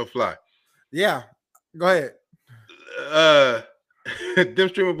doing this on the fly. Yeah, go ahead. Them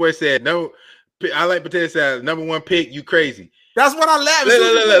streamer boy said no. I like potato salad. Number 1 pick. You crazy? That's what I laugh.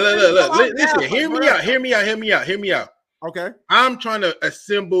 Look. Listen. Hear me out. Okay. I'm trying to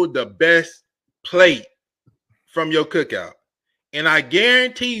assemble the best plate from your cookout. And I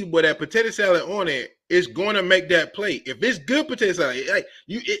guarantee you, with that potato salad on it, it's going to make that plate. If it's good potato salad, like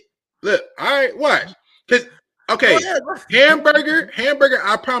look, all right, watch. Because hamburger,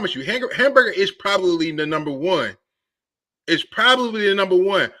 I promise you, hamburger is probably the number 1. It's probably the number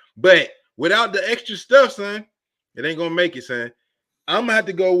 1. But without the extra stuff, son, it ain't gonna make it, son. I'm gonna have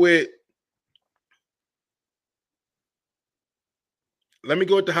to go with. Let me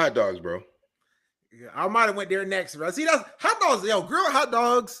go with the hot dogs, bro. Yeah, I might have went there next, bro. See, that's hot dogs, grilled hot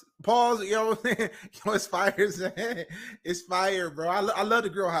dogs. Pause, it's fire, man. It's fire, bro. I love the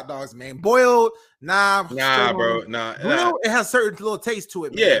grilled hot dogs, man. Boiled, bro, grilled, it has certain little taste to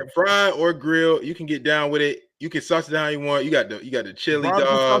it, man. Yeah, fried or grilled, you can get down with it. You can sauce it down how you want. You got the chili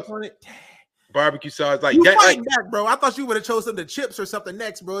dogs. Barbecue sauce, like you that, fighting back, bro. I thought you would have chosen the chips or something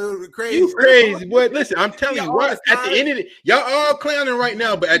next, bro. It was crazy. You crazy, boy. Listen, I'm telling you, what at the end of it, y'all all clowning right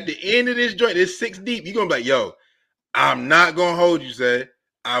now, but at the end of this joint, it's 6 deep. You're gonna be like, yo, I'm not gonna hold you, son.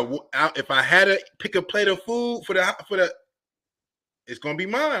 If I had to pick a plate of food for the, it's gonna be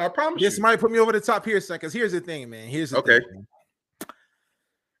mine. I promise. This might put me over the top here, son. Because here's the thing, man. Here's the thing.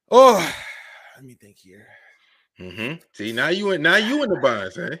 Oh, let me think here. See, now you in the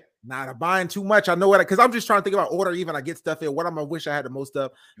bind, son. Not buying too much. I know what, because I'm just trying to think about order. Even I get stuff in. What I'm gonna wish I had the most of.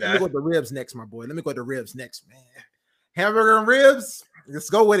 Let me go with the ribs next, my boy. Let me go with the ribs next, man. Hamburger and ribs.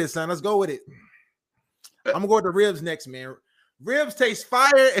 Let's go with it, son. Let's go with it. I'm gonna go with the ribs next, man. Ribs taste fire.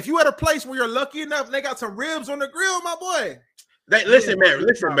 If you at a place where you're lucky enough, and they got some ribs on the grill, my boy. Listen,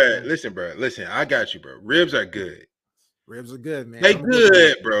 bro. Listen, I got you, bro. Ribs are good. Ribs are good, man. They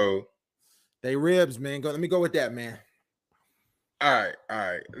good, bro. They ribs, man. Let me go with that, man. All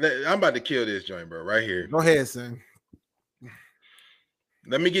right. I'm about to kill this joint, bro. Right here. Go ahead, son.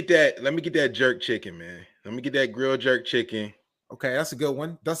 Let me get that jerk chicken, man. Let me get that grilled jerk chicken. Okay, that's a good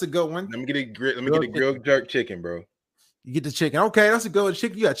one. Let me get a grilled jerk chicken, bro. You get the chicken. Okay, that's a good one.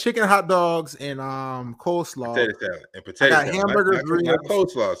 Chicken. You got chicken, hot dogs, and coleslaw. Potato salad and potato salad. Hamburgers, not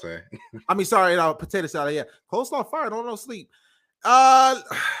coleslaw, son. I mean, sorry, potato salad. Yeah, coleslaw fire. Don't know sleep.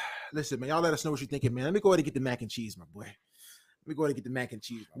 Listen, man, y'all let us know what you're thinking, man. Let me go ahead and get the mac and cheese, my boy. Let me go ahead and get the mac and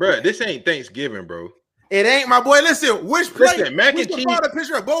cheese, bro. This ain't Thanksgiving, bro. It ain't, my boy. Listen, which plate? Listen, mac and cheese. A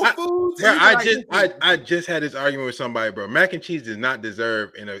picture of both foods. Bro, I just had this argument with somebody, bro. Mac and cheese does not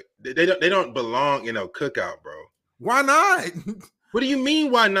deserve they don't belong in a cookout, bro. Why not? What do you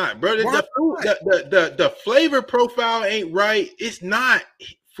mean? Why not, bro? The flavor profile ain't right. It's not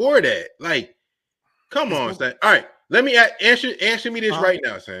for that. Like, come on, son. All right, let me answer me this right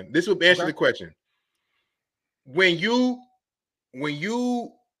now, son. This will answer the question. When you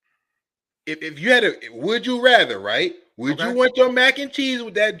if you had would you rather, right? Would you want your mac and cheese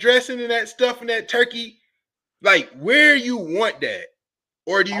with that dressing and that stuff and that turkey? Like, where you want that?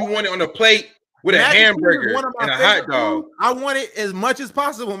 Or do you want it on a plate with a hamburger and a hot dog? I want it as much as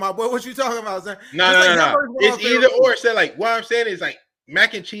possible, my boy. What you talking about, son? No. It's either or. So, like, what I'm saying is, like,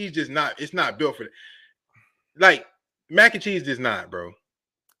 mac and cheese it's not built for that. Like, mac and cheese does not, bro.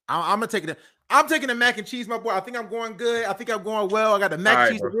 I'm gonna take it. I'm taking the mac and cheese, my boy. I think I'm going good. I think I'm going well. I got the mac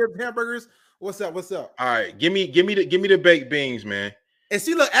and cheese, ribs, hamburgers. What's up? All right, give me the baked beans, man. And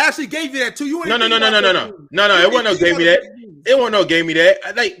see, look, Ashley gave you that too. You no. It wasn't no gave me that. It wasn't no gave me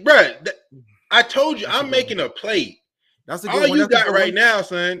that. Like, bro, I told you I'm making a plate. That's a good one. All you got right now,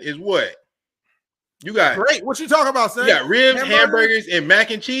 son, is what you got. Great. What you talking about, son? You got ribs, hamburgers, and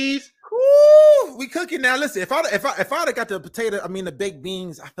mac and cheese. Woo, we cooking now. Listen, if I'd have got the baked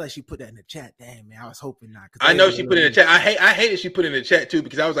beans, I feel like she put that in the chat. Damn, man, I was hoping not. I know she put it in the chat. I hated she put it in the chat too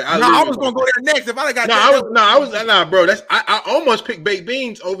because I was like, I was gonna go there next. If I'd have got bro. I almost picked baked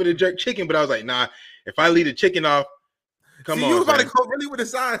beans over the jerk chicken, but I was like, nah. If I leave the chicken off, come on. You was about to go really with the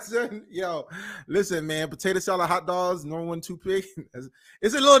sides, son. Yo, listen, man. Potato salad, hot dogs, no 1-2 pick.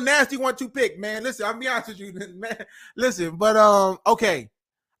 It's a little nasty 1-2 pick, man. Listen, I'll be honest with you, man. Listen, but okay.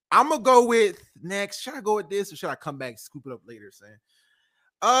 I'm gonna go with next. Should I go with this or should I come back and scoop it up later, son?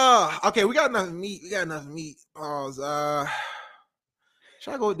 Okay, we got enough meat. Pause.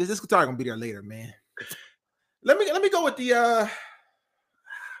 Should I go with this? This guitar gonna be there later, man. Let me go with the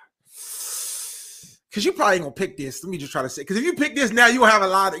because you probably ain't gonna pick this. Let me just try to say, because if you pick this now, you will have a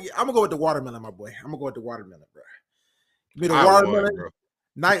lot of. I'm gonna go with the watermelon, my boy. I'm gonna go with the watermelon, bro. Give me the watermelon. Bro.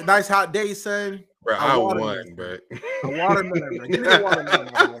 Nice hot day, son. Bro, I won, bro. A watermelon, bro. Give me the watermelon,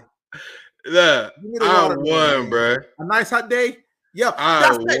 my boy. I won, bro. A nice hot day. Yo,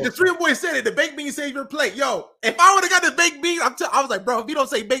 the three boys said it. The baked beans save your plate. Yo, if I would have got the baked beans, I was like, bro, if you don't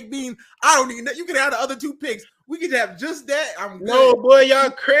say baked beans, I don't even know. You can have the other two picks. We could have just that. I'm good. No, boy,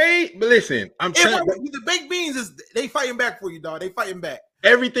 y'all crazy. But listen, the baked beans they fighting back for you, dog. They fighting back.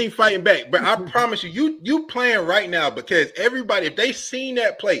 Everything fighting back, but I promise you playing right now because everybody, if they seen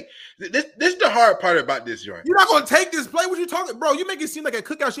that plate, this the hard part about this joint. You're not gonna take this plate. What you talking, bro? You make it seem like a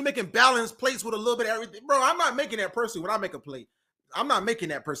cookout. You making balanced plates with a little bit of everything, bro. I'm not making that personally when I make a plate. I'm not making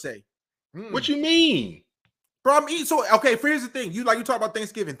that per se. What you mean, bro? I'm eating. So okay, here's the thing. You talk about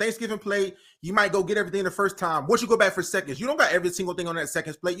Thanksgiving plate. You might go get everything the first time. Once you go back for seconds, you don't got every single thing on that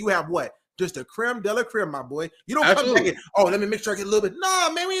seconds plate. You have what? Just a creme de la creme, my boy. You don't come back and, let me make sure I get a little bit. Nah,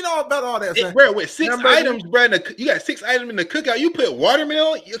 man, we ain't all about all that. Bro, with 6 items, bro, you got 6 items in the cookout. You put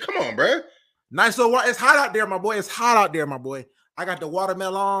watermelon. Come on, bro. Nice. So it's hot out there, my boy. It's hot out there, my boy. I got the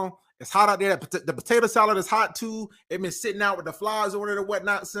watermelon. It's hot out there. The potato salad is hot too. It been sitting out with the flies on it or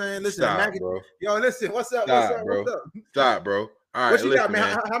whatnot, son. Listen, stop, bro. Yo, listen. What's up? Bro. What's up? Stop, bro. All right, what you got,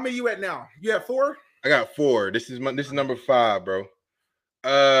 man? How many you at now? You at 4? I got 4. This is number 5, bro.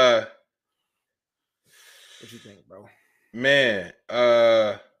 What you think, bro? Man,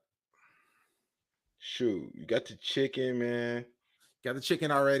 shoot, you got the chicken, man. Got the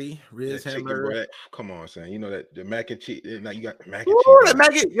chicken already. Ribs, hamburger. Come on, son. You know that the mac and cheese. Now you got the mac and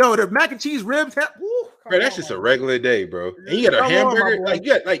cheese. The mac and cheese ribs. Bro, that's just a regular day, bro. And you got a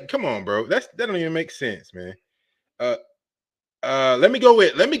hamburger. Come on, bro. That don't even make sense, man. Let me go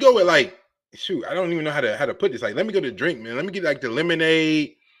with like, shoot. I don't even know how to put this. Like, let me go to drink, man. Let me get like the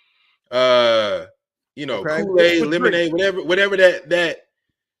lemonade. Kool-Aid, lemonade, whatever that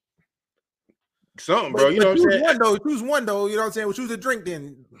something, bro. You know what I'm saying? Choose one though. You know what I'm saying? Well, choose a drink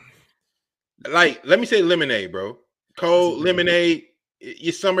then. Like, let me say lemonade, bro. Cold lemonade.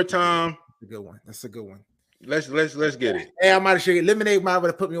 It's summertime. That's a good one. Let's get it. Hey, I might have shared lemonade. Might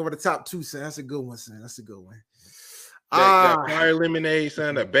have put me over the top 2, son. That's a good one, son. That's a good one. That fire lemonade,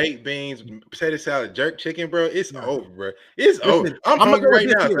 son. The baked beans, potato salad, jerk chicken, bro. It's over, bro. It's over. I'm hungry right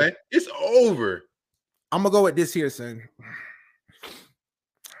now, man. It's over. I'm gonna go with this here, son.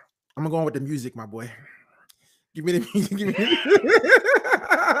 I'm gonna go with the music, my boy. Give me the music.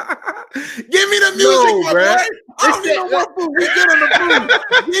 Give me the music, bro. I don't need no more food. We good on the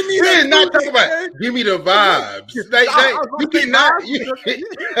food. Give me the not talking about. Give me the vibes. You cannot. I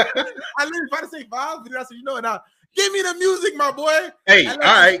literally tried to say vibes, but that's what you know it now. Give me the music, my boy. Hey, all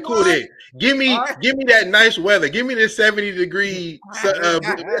right, cool then. Give me that nice weather. Give me the 70-degree.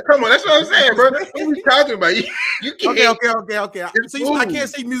 Come on, that's what I'm saying, bro. What are we talking about? You can't. Okay. So I can't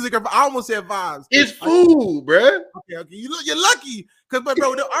say music. I almost said vibes. It's food, bro. Okay. You're lucky, cause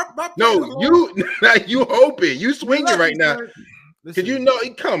bro, you hoping you swinging right now. Cause you know,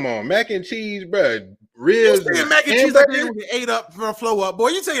 come on, mac and cheese, bro. Ribs. You saying mac and cheese like they gonna get ate up from a flow up, boy?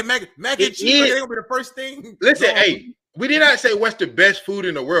 You saying mac and cheese like they gonna be the first thing? Listen, hey, we did not say what's the best food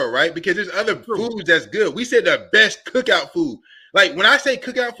in the world, right? Because there's other foods that's good. We said the best cookout food. Like when I say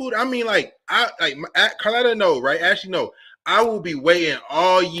cookout food, I mean Carlotta know, right? Ashley know. I will be waiting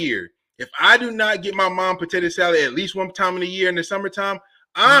all year. If I do not get my mom potato salad at least one time in the year in the summertime,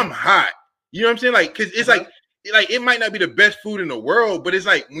 I'm hot. You know what I'm saying? Like, cause it's like it might not be the best food in the world, but it's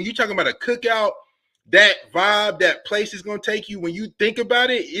like when you're talking about a cookout, that vibe, that place is gonna take you. When you think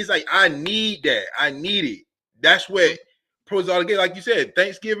about it, it's like I need that. I need it. That's what pros all together. Like you said,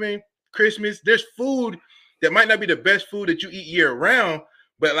 Thanksgiving, Christmas. There's food that might not be the best food that you eat year round,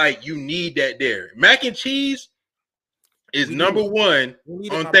 but like you need that there. Mac and cheese is number one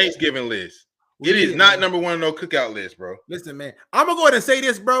on Thanksgiving list. It is not number one on no cookout list, bro. Listen, man, I'm gonna go ahead and say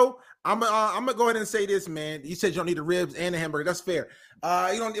this, bro. I'm gonna go ahead and say this, man. You said you don't need the ribs and the hamburger. That's fair.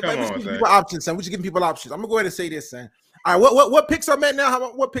 You don't. We just give people options, son. We just giving people options. I'm gonna go ahead and say this, son. All right, what picks I'm at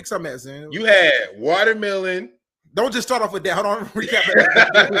now? What picks I'm at, son? You had watermelon. Don't just start off with that. Hold on, recap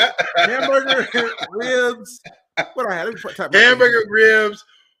that. Hamburger, ribs. What I had? Hamburger, ribs,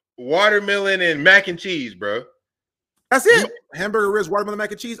 watermelon, and mac and cheese, bro. That's it. Hamburger, ribs, watermelon,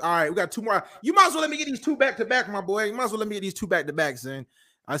 mac and cheese. All right, we got two more. You might as well let me get these two back to back, my boy. You might as well let me get these two back to back, son.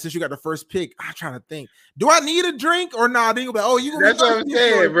 Since you got the first pick, I'm trying to think. Do I need a drink or not? Nah? That's what I'm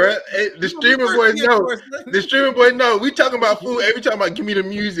saying, bro. The streamer boys know. The streamer boys know. We talking about food every time I give me the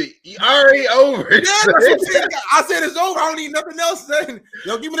music. You already over. Yeah, that's what I'm saying. I said it's over. I don't need nothing else. Son.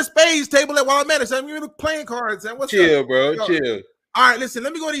 Yo, give me the spades table while I'm at it. Son. Give me the playing cards. Son. What's chill, up? bro. Chill. All right, listen.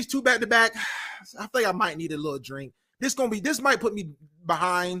 Let me go these two back to back. I think I might need a little drink. This might put me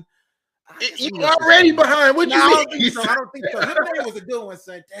behind. You already behind. What you mean? I don't think so. Lemonade was a good one,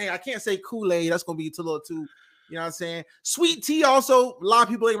 son. Dang, I can't say Kool-Aid. That's gonna be a little too. You know what I'm saying? Sweet tea also. A lot of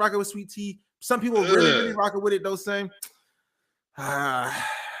people ain't rocking with sweet tea. Some people really rocking with it though. Saying, try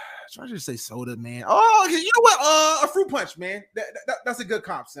to just say soda, man. Oh, you know what? A fruit punch, man. That's a good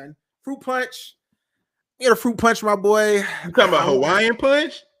comp, son. Fruit punch. Get a fruit punch, my boy. You talking about Hawaiian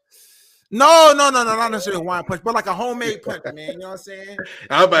punch? No, not necessarily a wine punch, but like a homemade punch, man. You know what I'm saying?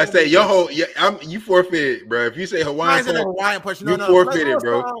 I was about to say you forfeited, bro. If you say Hawaiian punch, you forfeited,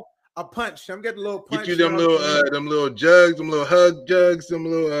 bro. A punch. I'm getting a little punch. Get you them little jugs, them little hug jugs, them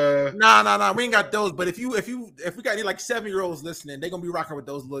little Nah. We ain't got those. But if we got any like 7-year-olds listening, they're gonna be rocking with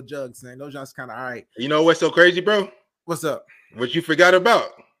those little jugs, man. Those just kind of all right. You know what's so crazy, bro? What's up? What you forgot about?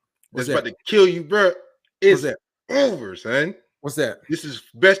 That's about to kill you, bro. It's over, son. What's that? This is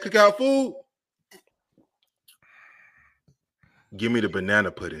best cookout food. Give me the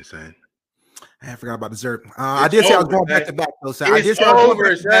banana pudding, son. I forgot about dessert. I did say I was going back to back, though, son. I did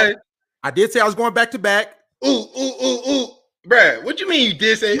say I was going back to back. Ooh. Brad, what you mean you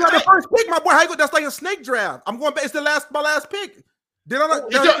did say? You got the first pick, my boy. How you go? That's like a snake draft. I'm going back. It's my last pick. Did I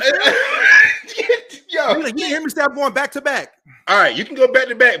not? Yo, you didn't hear me say I'm going back to back. All right, you can go back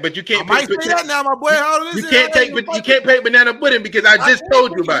to back, but you can't. I might say that now, my boy. You can't pick banana pudding because I just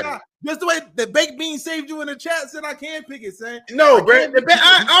told you about it. Just the way the baked bean saved you in the chat, said I can't pick it, son. No, bro.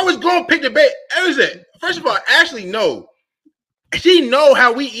 I was going to pick the baked. First of all, Ashley know. She know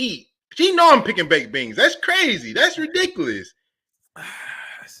how we eat. She know I'm picking baked beans. That's crazy. That's ridiculous.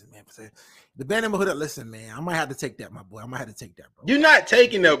 Listen, man. The banana pudding. Listen, man. I might have to take that, my boy. I might have to take that, bro. You're not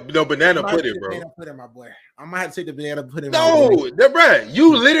taking no banana pudding, bro. Banana pudding, my boy. I might have to take the banana pudding. No, bro.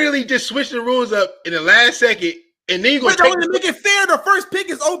 You literally just switched the rules up in the last second, and then you gonna make it fair. The first pick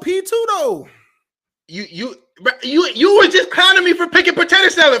is OP too, though. You were just clowning me for picking potato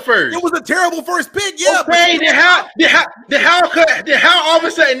salad first. It was a terrible first pick, yeah. Okay, then how all of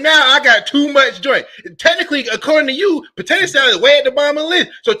a sudden now I got too much joy? Technically, according to you, potato salad is way at the bottom of the list.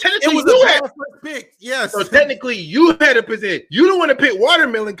 So technically, it was a first pick. Yes. So technically, you had a present. You don't want to pick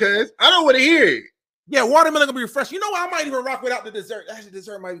watermelon, cuz I don't want to hear it. Yeah, watermelon gonna be refreshing. You know what? I might even rock without the dessert. Actually,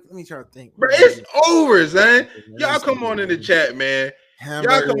 dessert might. Let me try to think. Bro, it's over, son. Y'all come on in the chat, man. Y'all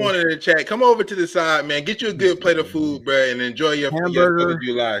come on in the chat. Come over to the side, man. Get you a good plate of food, bro, and enjoy your 4th of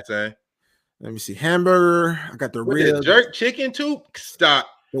July, son. Let me see. Hamburger. I got the ribs. The jerk chicken too. Stop.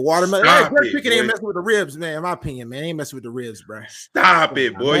 The watermelon. Stop jerk chicken ain't messing with the ribs, man. In my opinion, man, ain't messing with the ribs, bro. Stop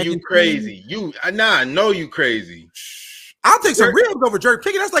it, boy. You crazy. I know you crazy. I'll take some ribs over jerk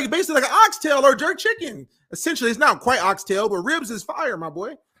chicken. That's like basically like an oxtail or jerk chicken. Essentially, it's not quite oxtail, but ribs is fire, my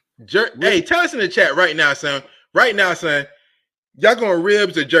boy. Hey, tell us in the chat right now, son. Right now, son. Y'all going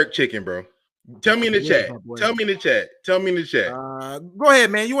ribs or jerk chicken, bro? Tell me in the chat. Tell me in the chat. Tell me in the chat. Go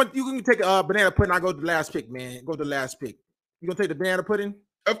ahead, man. You can take a banana pudding. I'll go to the last pick, man. Go to the last pick. You gonna take the banana pudding?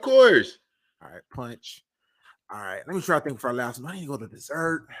 Of course. All right, punch. All right, let me try to think for our last one. I need to go to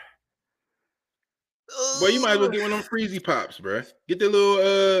dessert. Boy, you might as well get one of them freezy pops, bro. Get the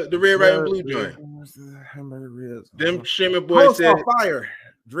little the red, white, and blue joint. Hamburger ribs. Them streaming boys said fire.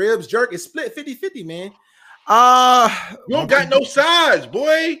 Ribs, jerk is split 50-50, man. You don't got no size,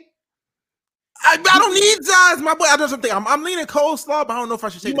 boy. I don't need size, my boy. I do something. I'm leaning coleslaw, but I don't know if I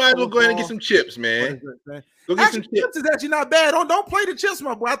should take. You might as well go ahead and get some chips, man. Go get some chips. Is actually not bad. Don't play the chips,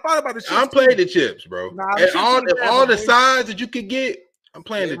 my boy. I thought about the chips. I'm playing the chips, bro. All the sides that you could get, I'm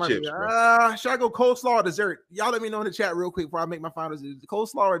playing the chips, bro. Should I go coleslaw or dessert? Y'all let me know in the chat real quick before I make my final decision.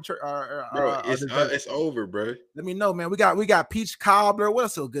 Coleslaw or bro, it's over, bro. Let me know, man. We got peach cobbler.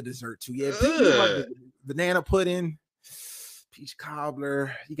 What's a good dessert too? Yeah, banana pudding. Peach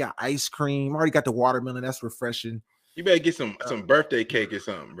cobbler. You got ice cream. Already got the watermelon. That's refreshing. You better get some birthday cake or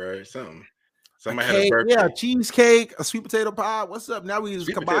something, bro. Somebody had a birthday. Yeah, cheesecake, a sweet potato pie. What's up? Now we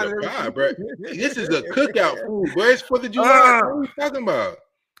just combine it. Pie, bro. This is a cookout food, bro. It's 4th of July. What are you talking about?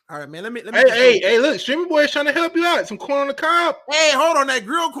 All right, man. Let me. Hey, look, streamer boy is trying to help you out. Some corn on the cob. Hey, hold on, that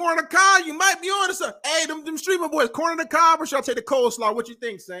grilled corn on the cob. You might be on to something. Hey, them streamer boys, corn on the cob, or should I take the coleslaw? What you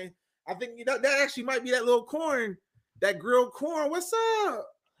think, Saint? I think that actually might be that little corn. That grilled corn, what's up?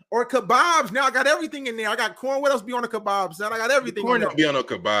 Or kebabs. Now I got everything in there. I got corn. What else be on the kebabs? Son? I got everything. Corn don't be on a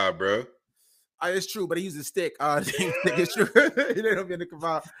kebab, bro. It's true, but he uses a stick. It's true. It don't be in the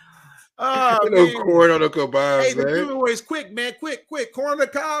kebab. No corn on the kebab. Hey, the food is quick, man. Quick. Corn on the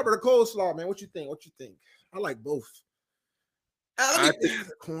cob or the coleslaw, man. What you think? I like both. Let me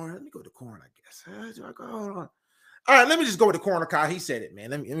corn. Let me go to corn, I guess. Hold on. All right, let me just go with the corn on the cob. He said it,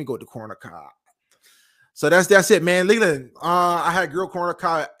 man. Let me go with the corn on the cob. So that's it, man. Leland, I had grilled corn on the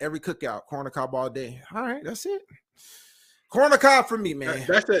cob every cookout. Corn on the cob all day. All right, that's it. Corn on the cob for me, man.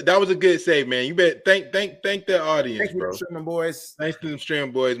 That was a good save, man. You better thank the audience, Thank bro. Streaming boys. Thanks to them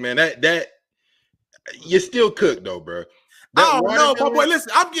streaming boys, man. That you still cooked though, bro. I don't know, my boy.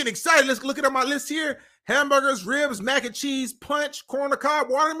 Listen, I'm getting excited. Let's look at my list here: hamburgers, ribs, mac and cheese, punch, corn on the cob,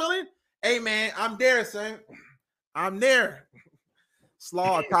 watermelon. Hey, man, I'm there, son. I'm there.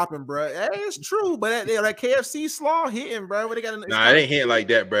 Slaw topping, bro. Hey, it's true, but that KFC slaw hitting, bro. What they got? Nah, it ain't hitting like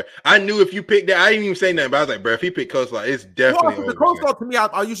that, bro. I knew if you picked that, I didn't even say nothing. But I was like, bro, if he picked coleslaw, it's definitely the coleslaw to me.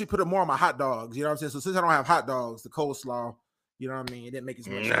 I usually put it more on my hot dogs. You know what I'm saying? So since I don't have hot dogs, the coleslaw, you know what I mean? It didn't make as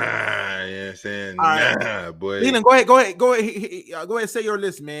much. Nah, I'm saying nah, boy. Leland, go ahead. Say your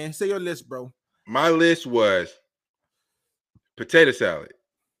list, man. Say your list, bro. My list was potato salad,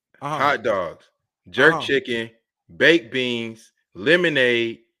 hot dogs, jerk chicken, baked beans,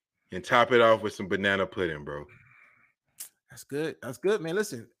 lemonade, and top it off with some banana pudding, bro. That's good, man.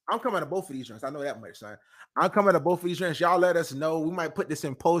 Listen, I'm coming to both of these drinks. I know that much, son. I'm coming to both of these drinks. Y'all let us know. We might put this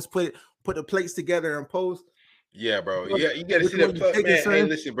in post, put the plates together in post. Yeah, bro. Yeah, you gotta see that plate, man. Hey,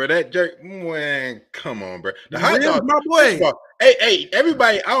 listen, bro. That jerk, man. Come on, bro. The hot dogs, my boy. Hey,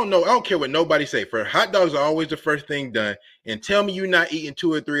 everybody. I don't care what nobody say. For hot dogs are always the first thing done. And tell me you're not eating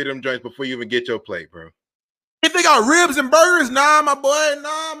 2 or 3 of them joints before you even get your plate, bro. If they got ribs and burgers, nah, my boy.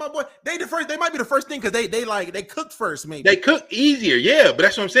 They might be the first thing because they cook first, maybe. They cook easier, yeah, but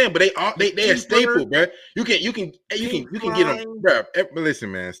that's what I'm saying. But they a staple, bro. You can get them, bro.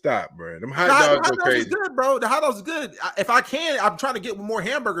 Listen, man, stop, bro. Them hot dogs are crazy. Is good, bro. The hot dogs is good. If I can, I'm trying to get more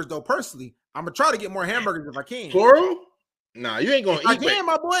hamburgers though. Personally, I'm gonna try to get more hamburgers if I can. Plural? Nah, you ain't gonna eat. I can,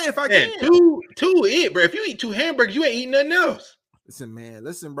 my boy. If I can, two it, bro. If you eat 2 hamburgers, you ain't eating nothing else.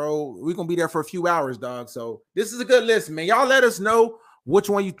 Listen, bro. We're gonna be there for a few hours, dog. So this is a good list, man. Y'all let us know which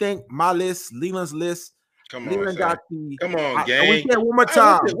one you think. My list, Leland's list. Come on, gang. We said one more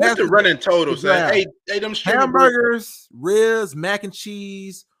time. What's the running total, son? Hey, them hamburgers, ribs, mac and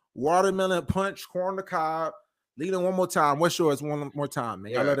cheese, watermelon punch, corn on the cob. Leland, one more time. What's yours? One more time,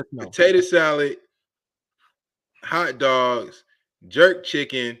 man. Y'all let us know. Potato salad, hot dogs, jerk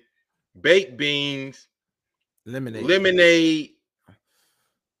chicken, baked beans, lemonade,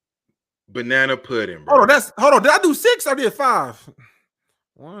 banana pudding, bro. Hold on. Did I do 6 or did 5?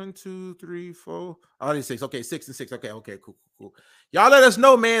 1, 2, 3, 4. I did 6. Okay, 6 and 6. Okay, cool. Y'all let us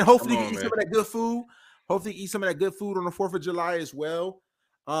know, man. Hopefully you eat some of that good food. Hopefully you eat some of that good food on the 4th of July as well.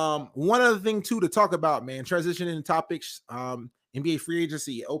 One other thing too to talk about, man, transitioning topics. NBA free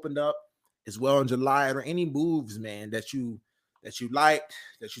agency opened up as well in July. Are there any moves, man, that you liked,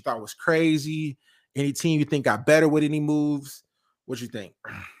 that you thought was crazy? Any team you think got better with any moves? What you think?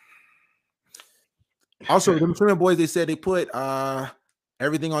 Also, them Truman boys, they said they put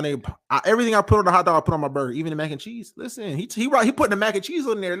everything on everything I put on the hot dog, I put on my burger, even the mac and cheese. Listen, he putting the mac and cheese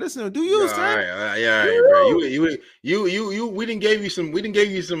on there. Listen, do you, sir? All right, bro. We didn't give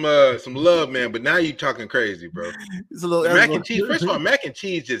you some love, man. But now you talking crazy, bro. It's a little mac and cheese. First of all, mac and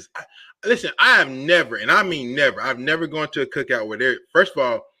cheese just. Listen, I have never, and I mean never. I've never gone to a cookout where there. First of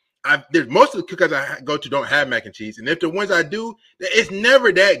all, there's most of the cookouts I go to don't have mac and cheese, and if the ones I do, it's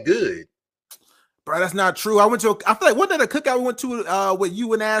never that good. Bro, that's not true. I feel like one day the cookout we went to with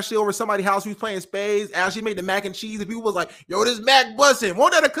you and Ashley over somebody's house. We was playing spades. Ashley made the mac and cheese, and people was like, "Yo, this mac busting."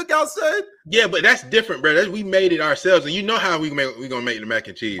 Wasn't that a cookout, son? Yeah, but that's different, bro. We made it ourselves, and you know how we gonna make the mac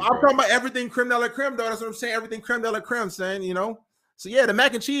and cheese. I'm talking about everything creme de la creme, though. That's what I'm saying. Everything creme de la creme, son. You know. So yeah, the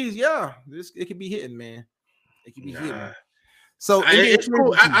mac and cheese, yeah, it could be hitting, man. It could be hitting. So it's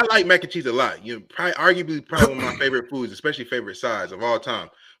cool. I like mac and cheese a lot. You know, arguably one of my favorite foods, especially favorite sides of all time.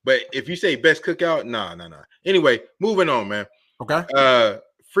 But if you say best cookout, nah. Anyway, moving on, man. Okay.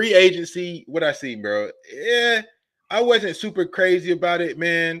 Free agency, what I see, bro. Yeah, I wasn't super crazy about it,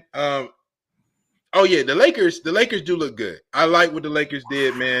 man. Oh yeah, the Lakers do look good. I like what the Lakers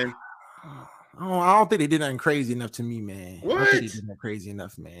did, man. Oh, I don't think they did nothing crazy enough to me, man. What? I don't think they did nothing crazy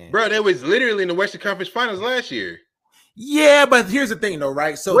enough, man. Bro, they was literally in the Western Conference Finals last year. Yeah, but here's the thing, though,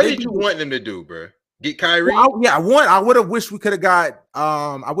 right? So what did you want them to do, bro? Get Kyrie? Well, I would have wished we could have got.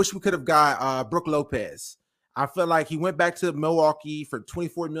 I wish we could have got Brook Lopez. I feel like he went back to Milwaukee for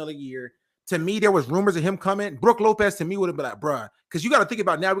 $24 million a year. To me, there was rumors of him coming. Brook Lopez to me would have been like, bruh, because you got to think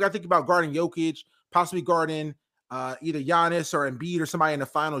about now. We got to think about guarding Jokic, possibly guarding either Giannis or Embiid or somebody in the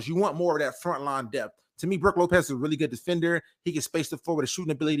finals. You want more of that front line depth. To me, Brook Lopez is a really good defender. He can space the floor with a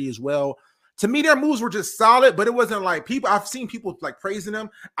shooting ability as well. To me, their moves were just solid, but it wasn't like I've seen people like praising them.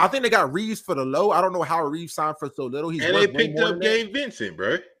 I think they got Reeves for the low. I don't know how Reeves signed for so little. And they picked up Gabe Vincent,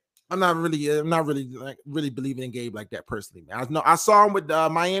 bro. I'm not really believing in Gabe like that personally, man. I saw him with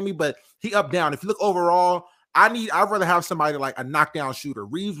Miami, but he up down. If you look overall, I'd rather have somebody like a knockdown shooter.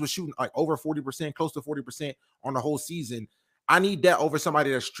 Reeves was shooting like over 40%, close to 40% on the whole season. I need that over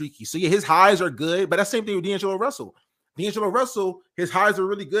somebody that's streaky. So yeah, his highs are good, but that's the same thing with D'Angelo Russell. D'Angelo Russell, his highs are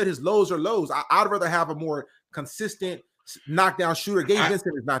really good. His lows are lows. I'd rather have a more consistent knockdown shooter. Gabe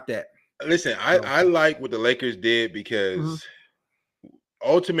Vincent is not that. Listen, I like what the Lakers did because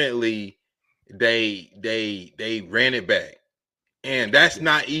ultimately they ran it back. And that's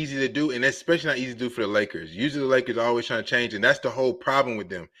not easy to do, and especially not easy to do for the Lakers. Usually the Lakers are always trying to change, and that's the whole problem with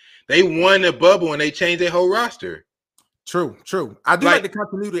them. They won the bubble, and they changed their whole roster. True. I do like the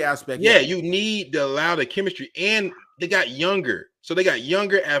continuity aspect. Yeah, you need to allow the chemistry, and they got younger. So they got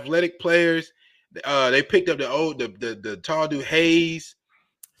younger athletic players. They picked up the tall dude Hayes.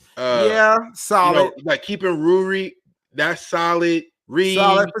 Solid. You know, like keeping Ruri, that's solid. Reed,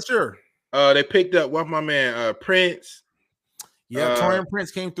 solid for sure. They picked up my man Prince. Yeah, Torian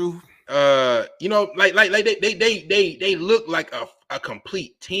Prince came through. You know, like they look like a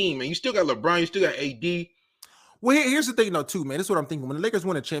complete team, and you still got LeBron, you still got AD. Well, here's the thing, though, too, man. This is what I'm thinking. When the Lakers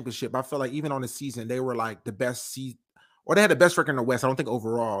won a championship, I feel like even on the season, they were like the best seed, or they had the best record in the West. I don't think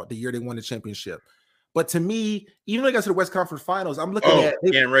overall the year they won the championship. But to me, even though they got to the West Conference Finals, I'm looking at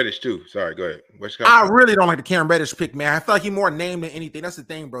Cam Reddish too. Sorry, go ahead. I really don't like the Cam Reddish pick, man. I feel like he's more named than anything. That's the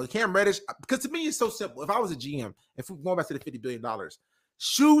thing, bro. Cam Reddish, because to me, it's so simple. If I was a GM, if we're going back to the $50 billion,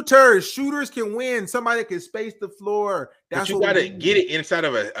 shooters can win. Somebody can space the floor. That's but you got to get it inside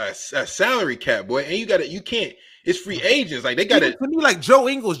of a salary cap, boy. And you can't. It's free agents. Like they got it. To me, like Joe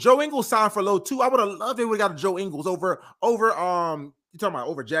Ingles. Joe Ingles signed for low too. I would have loved it. We got Joe Ingles over. You talking about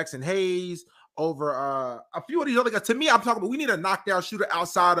over Jackson Hayes, over a few of these other guys. To me, I'm talking about we need a knockdown shooter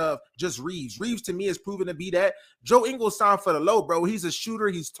outside of just Reeves. Reeves to me is proven to be that. Joe Ingles signed for the low, bro. He's a shooter.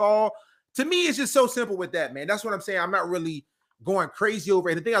 He's tall. To me, it's just so simple with that, man. That's what I'm saying. I'm not really going crazy over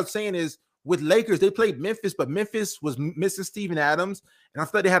it. The thing I'm saying is with Lakers, they played Memphis, but Memphis was missing Steven Adams, and I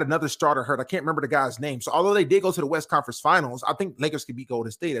thought they had another starter hurt. I can't remember the guy's name. So although they did go to the West Conference Finals, I think Lakers could beat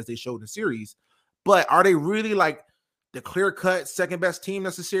Golden State as they showed in the series. But are they really like the clear-cut second-best team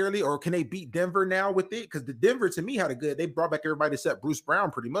necessarily, or can they beat Denver now with it? Because the Denver, to me, had they brought back everybody except Bruce Brown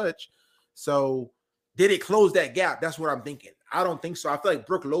pretty much. So did it close that gap? That's what I'm thinking. I don't think so. I feel like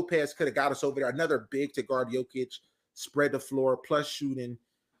Brook Lopez could have got us over there. Another big to guard Jokic, spread the floor, plus shooting.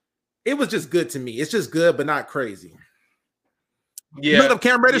 It was just good to me. It's just good, but not crazy. Yeah. Look up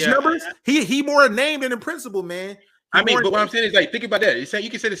Cam Reddish numbers. He more a name than a principle, man. I mean, but what I'm saying is like, think about that. You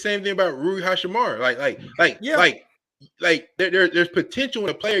can say the same thing about Rui Hashimura. There's potential in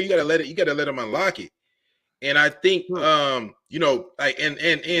a player. You gotta let him unlock it. And I think, first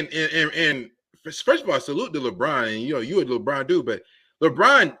of all, salute to LeBron. And you're a LeBron dude, but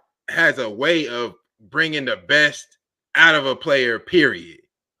LeBron has a way of bringing the best out of a player. Period.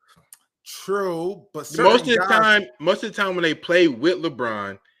 True, but most of the time when they play with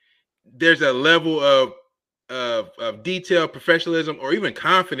LeBron, there's a level of detail, professionalism, or even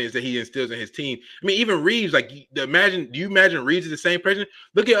confidence that he instills in his team. I mean, even Reeves, like, do you imagine Reeves is the same person?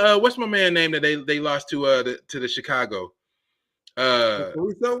 Look at what's my man name that they lost to the Chicago?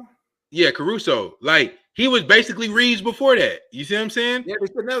 Caruso? Yeah, Caruso. Like, he was basically Reeves before that. You see what I'm saying? Yeah, they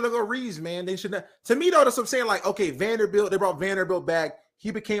should never go Reeves, man. They should not. To me, though, that's what I'm saying. Like, okay, Vanderbilt, they brought Vanderbilt back. He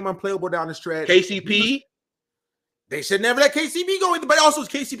became unplayable down the stretch. KCP? They should never let KCP go in, but also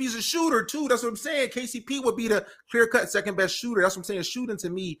KCP's a shooter too. That's what I'm saying. KCP would be the clear-cut second best shooter. That's what I'm saying. Shooting, to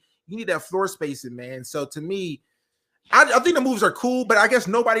me, you need that floor spacing, man. So to me, I think the moves are cool, but I guess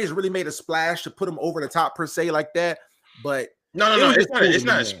nobody has really made a splash to put them over the top per se like that. But no, it's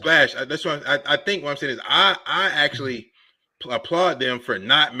not a splash. That's what I think. What I'm saying is, I actually applaud them for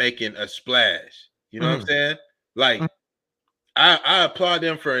not making a splash. You know what I'm saying? Like, I applaud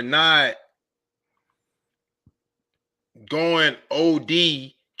them for not going OD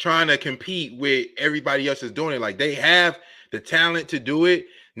trying to compete with everybody else is doing it. Like, they have the talent to do it.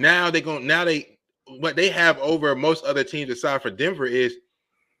 What they have over most other teams aside for Denver is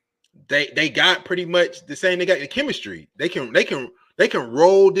they got pretty much the same. They got the chemistry. They can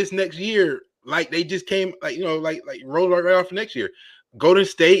roll this next year like they just came, like roll right off next year. Golden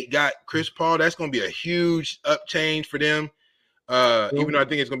State got Chris Paul. That's going to be a huge up change for them. Even though I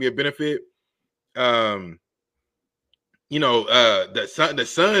think it's going to be a benefit. The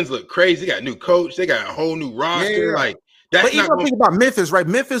Suns look crazy. They got a new coach. They got a whole new roster. Yeah. Like, that's but even think about Memphis, right?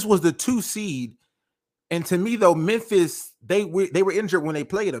 Memphis was the 2 seed. And to me, though, Memphis, they were injured when they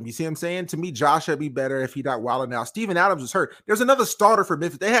played them. You see what I'm saying? To me, Josh would be better if he got wilding out. Steven Adams was hurt. There's another starter for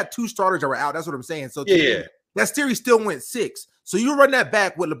Memphis. They had 2 starters that were out. That's what I'm saying. So me, that series still went 6. So you run that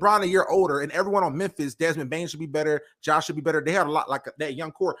back with LeBron a year older and everyone on Memphis. Desmond Bain should be better. Josh should be better. They had a lot like that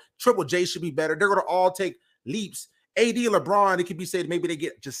young core. Triple J should be better. They're going to all take leaps. AD, LeBron, it could be said maybe they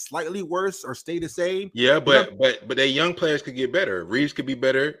get just slightly worse or stay the same. Yeah, but they young players could get better. Reeves could be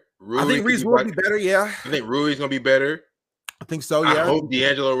better. I think Reeves will be better. Yeah, I think Rui's gonna be better. I think so. Yeah, I hope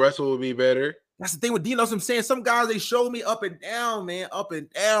D'Angelo Russell will be better. That's the thing with D'Lo. I'm saying some guys they showed me up and down, man, up and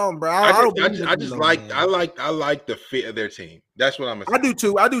down, bro. I like the fit of their team. That's what I'm gonna say.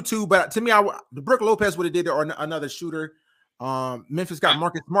 I do too. But to me, the Brook Lopez would have did it or another shooter. Memphis got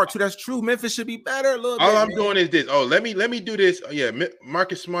Marcus Smart too. That's true. Memphis should be better a little bit. All I'm doing is this. Oh, let me do this. Oh, yeah,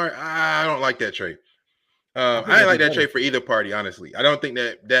 Marcus Smart. I don't like that trade. I didn't like that trade for either party. Honestly, I don't think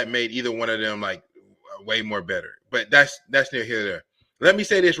that made either one of them like way more better. But that's near here there. Let me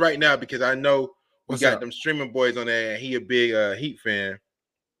say this right now because I know we got them streaming boys on there, and he a big Heat fan.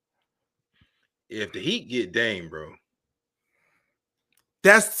 If the Heat get Dame, bro.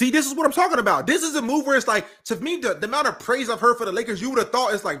 This is what I'm talking about. This is a move where it's like, to me, the amount of praise I've heard for the Lakers, you would have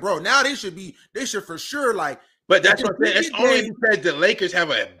thought it's like, bro, now they should for sure like. But that's what I'm saying. It's only because the Lakers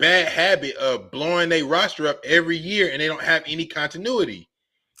have a bad habit of blowing their roster up every year, and they don't have any continuity.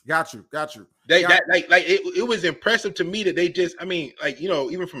 Got you. It was impressive to me that they just, I mean, like,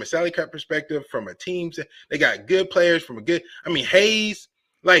 even from a salary cap perspective, from a team, they got good players from a good. I mean, Hayes,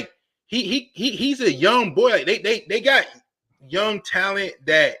 like he's a young boy. Like they got young talent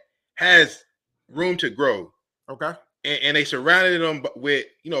that has room to grow. Okay. And they surrounded them with,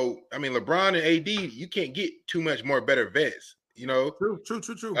 I mean, LeBron and AD, you can't get too much more better vets, True.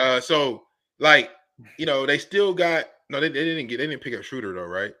 So like, they still got, they didn't pick up Schroeder though,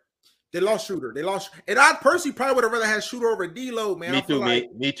 right? They lost Schroeder. And I personally probably would have rather had Schroeder over D'Lo, man. Me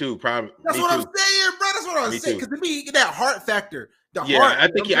too. Probably. That's what I'm saying, bro. That's what I'm saying. Because to me, you get that heart factor. I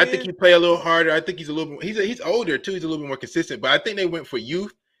think he play a little harder. I think he's a little more, he's older too. He's a little bit more consistent. But I think they went for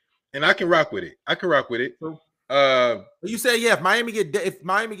youth, and I can rock with it. True. You say if Miami get Dame,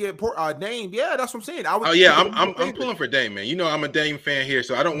 yeah, that's what I'm saying. I'm pulling for Dame, man. I'm a Dame fan here,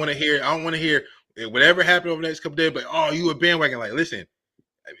 so I don't want to hear whatever happened over the next couple days. But you a bandwagon? Like, listen,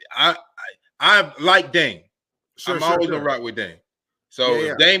 I like Dame. I'm always gonna rock with Dame. So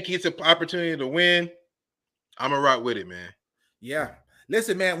if Dame keeps an opportunity to win, I'm gonna rock with it, man. Yeah.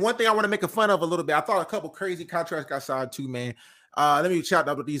 Listen, man. One thing I want to make a fun of a little bit. I thought a couple crazy contracts got signed too, man. Let me shout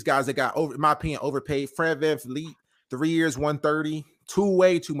out to these guys that got in my opinion, overpaid. Fred VanVleet, 3 years, 130.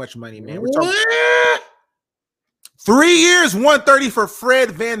 Way too much money, man. 3 years, 130 for Fred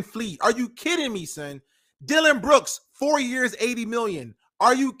VanVleet. Are you kidding me, son? Dylan Brooks, 4 years, 80 million.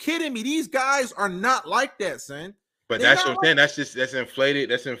 Are you kidding me? These guys are not like that, son. But that's what I'm saying. That's inflated.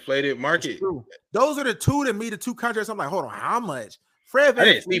 That's inflated market. Those are the two contracts. I'm like, hold on, how much? Fred Van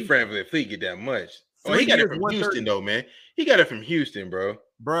I didn't see Fred Van Fleet get that much. Oh, he got it from Houston though, man. He got it from Houston, bro.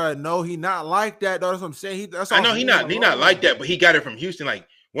 Bruh, no, he not like that. Though. That's what I'm saying. I know he not like that, but he got it from Houston. Like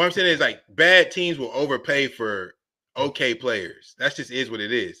what I'm saying is like bad teams will overpay for okay players. That's just is what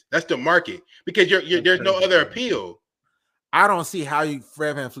it is. That's the market because there's no other appeal. I don't see how you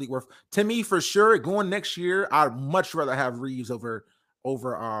Fred Van Fleet worth. To me, for sure, going next year, I'd much rather have Reeves over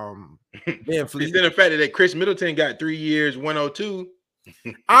Van Fleet. Instead of the fact that Chris Middleton got 3 years, 102.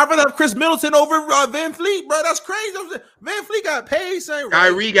 I'd rather have Chris Middleton over Van Fleet, bro. That's crazy. Van Fleet got paid.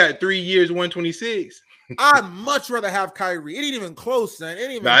 Kyrie got 3 years, 126. I'd much rather have Kyrie. It ain't even close, son. It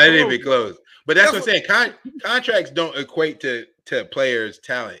ain't even close. But that's what I'm saying. Contracts don't equate to players'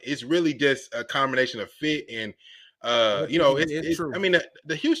 talent. It's really just a combination of fit and it's true. I mean,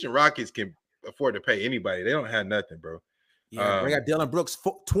 the Houston Rockets can afford to pay anybody. They don't have nothing, bro. Yeah, they got Dylan Brooks,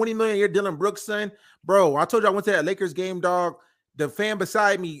 $20 million a year. Dylan Brooks, son, bro. I told you I went to that Lakers game, dog. The fan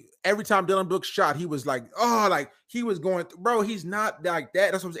beside me, every time Dylan Brooks shot, he was like, oh, like he was going, bro. He's not like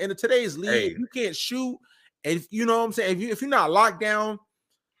that. That's what I'm saying. In today's league, if you can't shoot, and you know what I'm saying, if you're not locked down,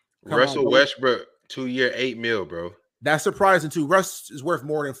 Russell Westbrook, 2 year, $8 million, bro. That's surprising too. Russ is worth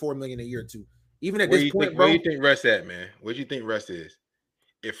more than $4 million a year too. Even at this point, bro. Where do you think Russ at, man? What do you think Russ is?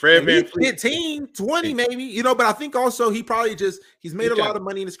 If Fred Van Fleet 15, 20 maybe, but I think also he's made a lot of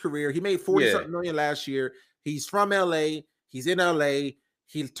money in his career. He made 40-something million last year. He's from LA. He's in LA.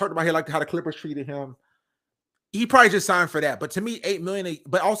 He talked about how the Clippers treated him. He probably just signed for that. But to me, $8 million,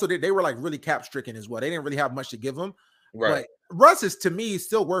 but also they were like really cap stricken as well. They didn't really have much to give him. Right. But Russ is, to me,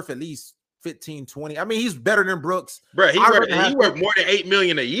 still worth at least 15, 20. I mean, he's better than Brooks. Bro, he worth more than $8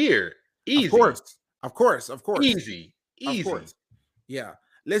 million a year. Easy. Of course. Easy. Of course. Yeah.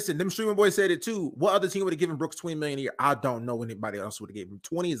 Listen, them streaming boys said it too. What other team would have given Brooks $20 million a year? I don't know anybody else would have given him.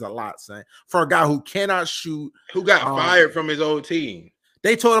 20 is a lot, son. For a guy who cannot shoot. Who got fired from his old team.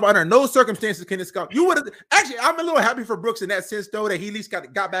 They told him under no circumstances can this go. You would have actually, I'm a little happy for Brooks in that sense, though, that he at least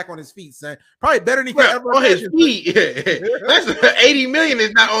got back on his feet, son. Probably better than he could ever on his feet. That's $80 million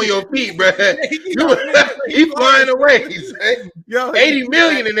is not on your feet, bro. He flying away, son. Yo, $80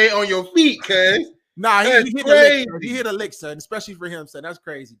 million and they on your feet, cuz. Nah, he hit a lick, son, especially for him, son. That's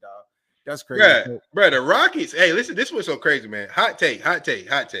crazy, dog. That's crazy. Bro, the Rockets. Hey, listen, this was so crazy, man. Hot take.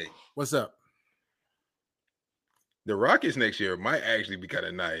 What's up? The Rockets next year might actually be kind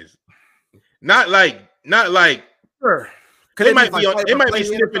of nice. Not like sure. They might be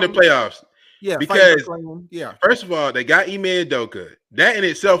sniffing the playoffs. Yeah, because first of all, they got Ime Udoka. That in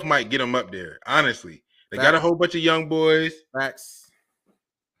itself might get them up there. Honestly, they got a whole bunch of young boys. Facts.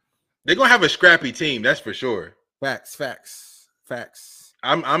 They're gonna have a scrappy team, that's for sure. Facts.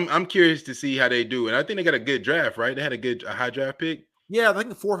 I'm curious to see how they do, and I think they got a good draft, right? They had a high draft pick. Yeah, I think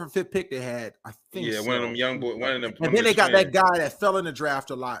the 4th or 5th pick they had. I think. Yeah, one of them young boys. One of them. And then they got that guy that fell in the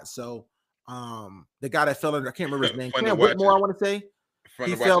draft a lot. So, the guy that fell in, I can't remember his name. Whitmore, I want to say.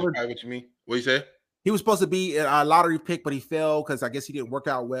 He fell. What you mean? What you say? He was supposed to be a lottery pick, but he fell because I guess he didn't work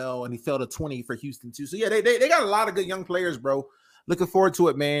out well, and he fell to 20 for Houston too. So yeah, they got a lot of good young players, bro. Looking forward to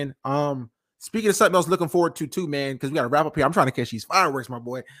it, man. Speaking of something else, looking forward to too, man, because we got to wrap up here. I'm trying to catch these fireworks, my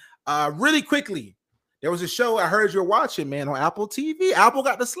boy. Really quickly, there was a show I heard you're watching, man, on Apple TV. Apple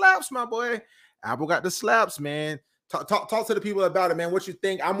got the slaps, my boy. Apple got the slaps, man. Talk to the people about it, man. What you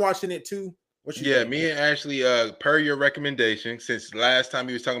think? I'm watching it too. What you think? Me and Ashley, per your recommendation, since last time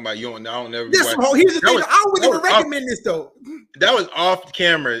he was talking about I don't never. Here's the thing. I would never recommend this though. That was off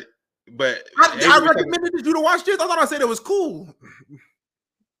camera. But I recommended you to watch this. I thought I said it was cool.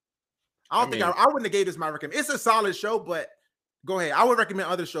 I wouldn't have gave this my recommendation. It's a solid show, but go ahead. I would recommend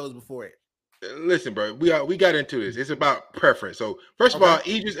other shows before it. Listen, bro, we got into this. It's about preference. So first of all,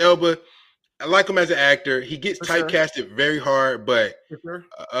 Idris Elba, I like him as an actor. He gets typecasted very hard, but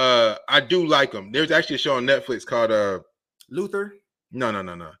I do like him. There's actually a show on Netflix called Luther. No.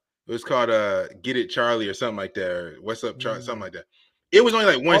 It was called Get It Charlie or something like that. Or What's Up Charlie, something like that. It was only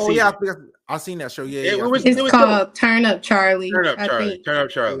like one season. Yeah, I've seen that show. Yeah, it was called Turn Up Charlie. Turn Up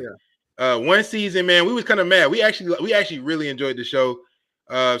Charlie. One season, man. We was kind of mad. We actually really enjoyed the show.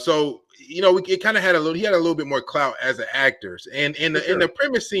 So it kind of had he had a little bit more clout as an actor, and the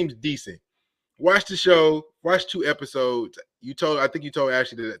premise seems decent. Watch the show. Watch 2 episodes. I think you told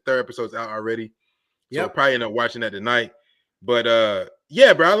Ashley that the 3rd episode's out already. So I'll probably end up watching that tonight. But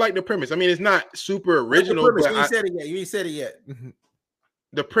yeah, bro, I like the premise. I mean, it's not super original. But you ain't said it yet.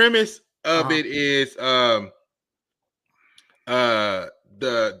 The premise of it is the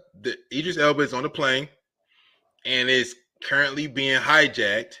Idris Elba is on a plane and it's currently being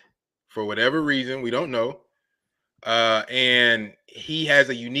hijacked for whatever reason. We don't know. And he has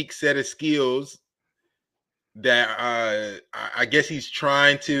a unique set of skills that I guess he's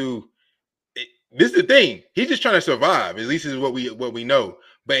trying to. This is the thing. He's just trying to survive. At least is what we know.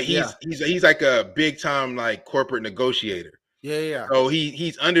 But he's like a big time like corporate negotiator. Yeah. So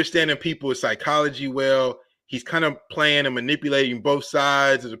he's understanding people's psychology well. He's kind of playing and manipulating both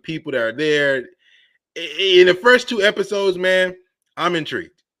sides of the people that are there. In the first 2 episodes, man, I'm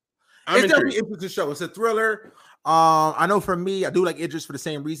intrigued. It's definitely an interesting show. It's a thriller. I know for me, I do like Idris for the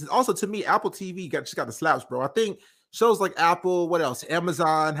same reasons. Also, to me, Apple TV just got the slaps, bro. I think shows like Apple, what else?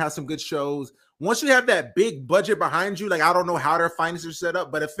 Amazon has some good shows. Once you have that big budget behind you, like I don't know how their finances are set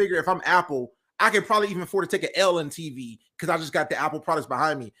up, but I figure if I'm Apple, I can probably even afford to take an L in TV because I just got the Apple products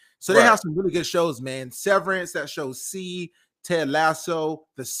behind me. So they have some really good shows, man. Severance, that show C, Ted Lasso,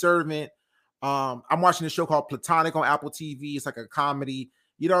 The Servant. I'm watching this show called Platonic on Apple TV. It's like a comedy.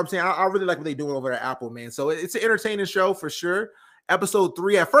 You know what I'm saying? I really like what they're doing over at Apple, man. So it's an entertaining show for sure. Episode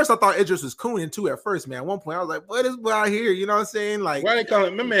 3. At first, I thought Idris was cooning too. At first, man. At one point, I was like, "What is out here?" You know what I'm saying? Like, why they call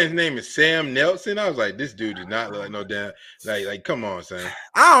him? My man's name is Sam Nelson. I was like, this dude does not look like no damn. Like, come on, Sam.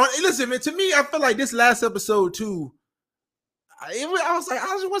 I don't listen, man. To me, I feel like this last episode too. I was like, I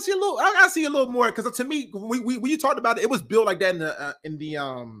just want to see a little. I gotta see a little more because to me, when you talked about it, it was built like that in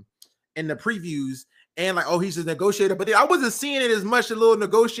the previews. And like, oh, he's a negotiator, but I wasn't seeing it as much. A little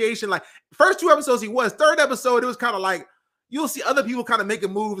negotiation, like first 2 episodes, he was. Third episode, it was kind of like you'll see other people kind of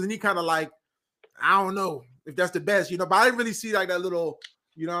making moves, and he kind of like, I don't know if that's the best, But I didn't really see like that little,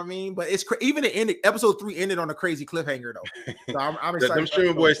 you know what I mean? But it's even the ending. Episode 3 ended on a crazy cliffhanger though. So I'm excited. Them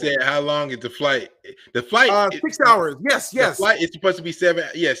streaming boys said, "How long is the flight? The flight 6 hours. Yes. The flight is supposed to be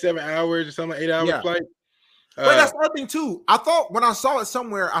 7 hours or something, 8 hour flight." But that's another thing too. I thought when I saw it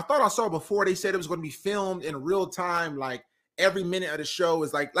somewhere, I thought I saw it before. They said it was going to be filmed in real time, like every minute of the show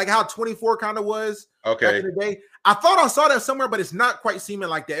is like how 24 kind of was back in the day. I thought I saw that somewhere, but it's not quite seeming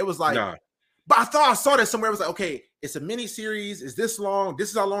like that. It was like, but I thought I saw that somewhere. It was like, okay, it's a mini series. It's this long. This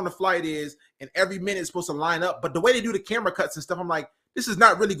is how long the flight is, and every minute is supposed to line up. But the way they do the camera cuts and stuff, I'm like, this is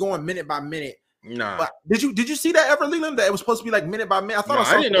not really going minute by minute. Nah. But did you see that ever, Leland? That it was supposed to be like minute by minute. I thought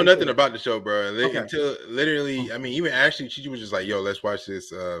I didn't know nothing about the show, bro. Until literally, I mean, even Ashley, she was just like, "Yo, let's watch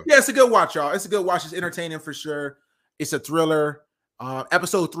this." Yeah, it's a good watch, y'all. It's a good watch. It's entertaining for sure. It's a thriller.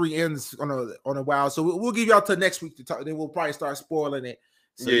 Episode 3 ends on a while, so we'll give y'all till next week to talk. Then we'll probably start spoiling it.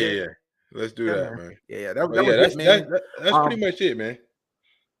 So, yeah. Let's do that, man. Yeah, that was it, man. That's pretty much it, man.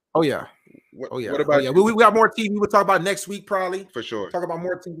 Oh yeah. What about you? We got more TV. We'll talk about next week, probably. For sure. Talk about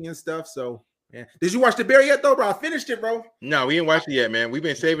more TV and stuff. So. Yeah. Did you watch The Bear yet, though, bro? I finished it, bro. No, we didn't watch it yet, man. We've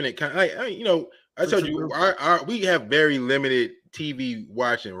been saving it. I told you, we have very limited TV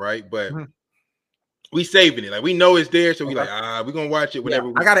watching, right? But we saving it. Like we know it's there, so we we're gonna watch it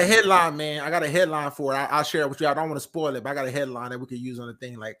whenever. I got a headline, man. I got a headline for it. I'll share it with you. I don't want to spoil it, but I got a headline that we could use on the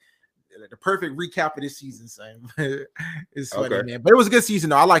thing, like the perfect recap of this season. Same. It's funny, man. But it was a good season,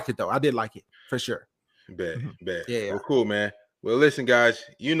 though. I liked it, though. I did like it for sure. Bet. Yeah. Well, cool, man. Well, listen, guys,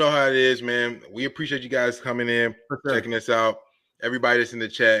 you know how it is, man. We appreciate you guys coming in, checking us out. Everybody that's in the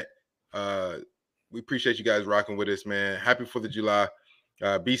chat, we appreciate you guys rocking with us, man. Happy 4th of July.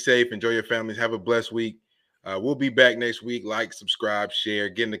 Be safe. Enjoy your families. Have a blessed week. We'll be back next week. Like, subscribe, share,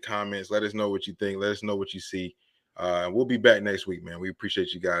 get in the comments. Let us know what you think. Let us know what you see. We'll be back next week, man. We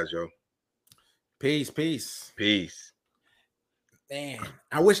appreciate you guys, yo. Peace. Peace. Man,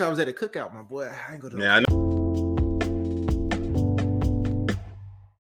 I wish I was at a cookout, my boy. I ain't gonna. Yeah, I know.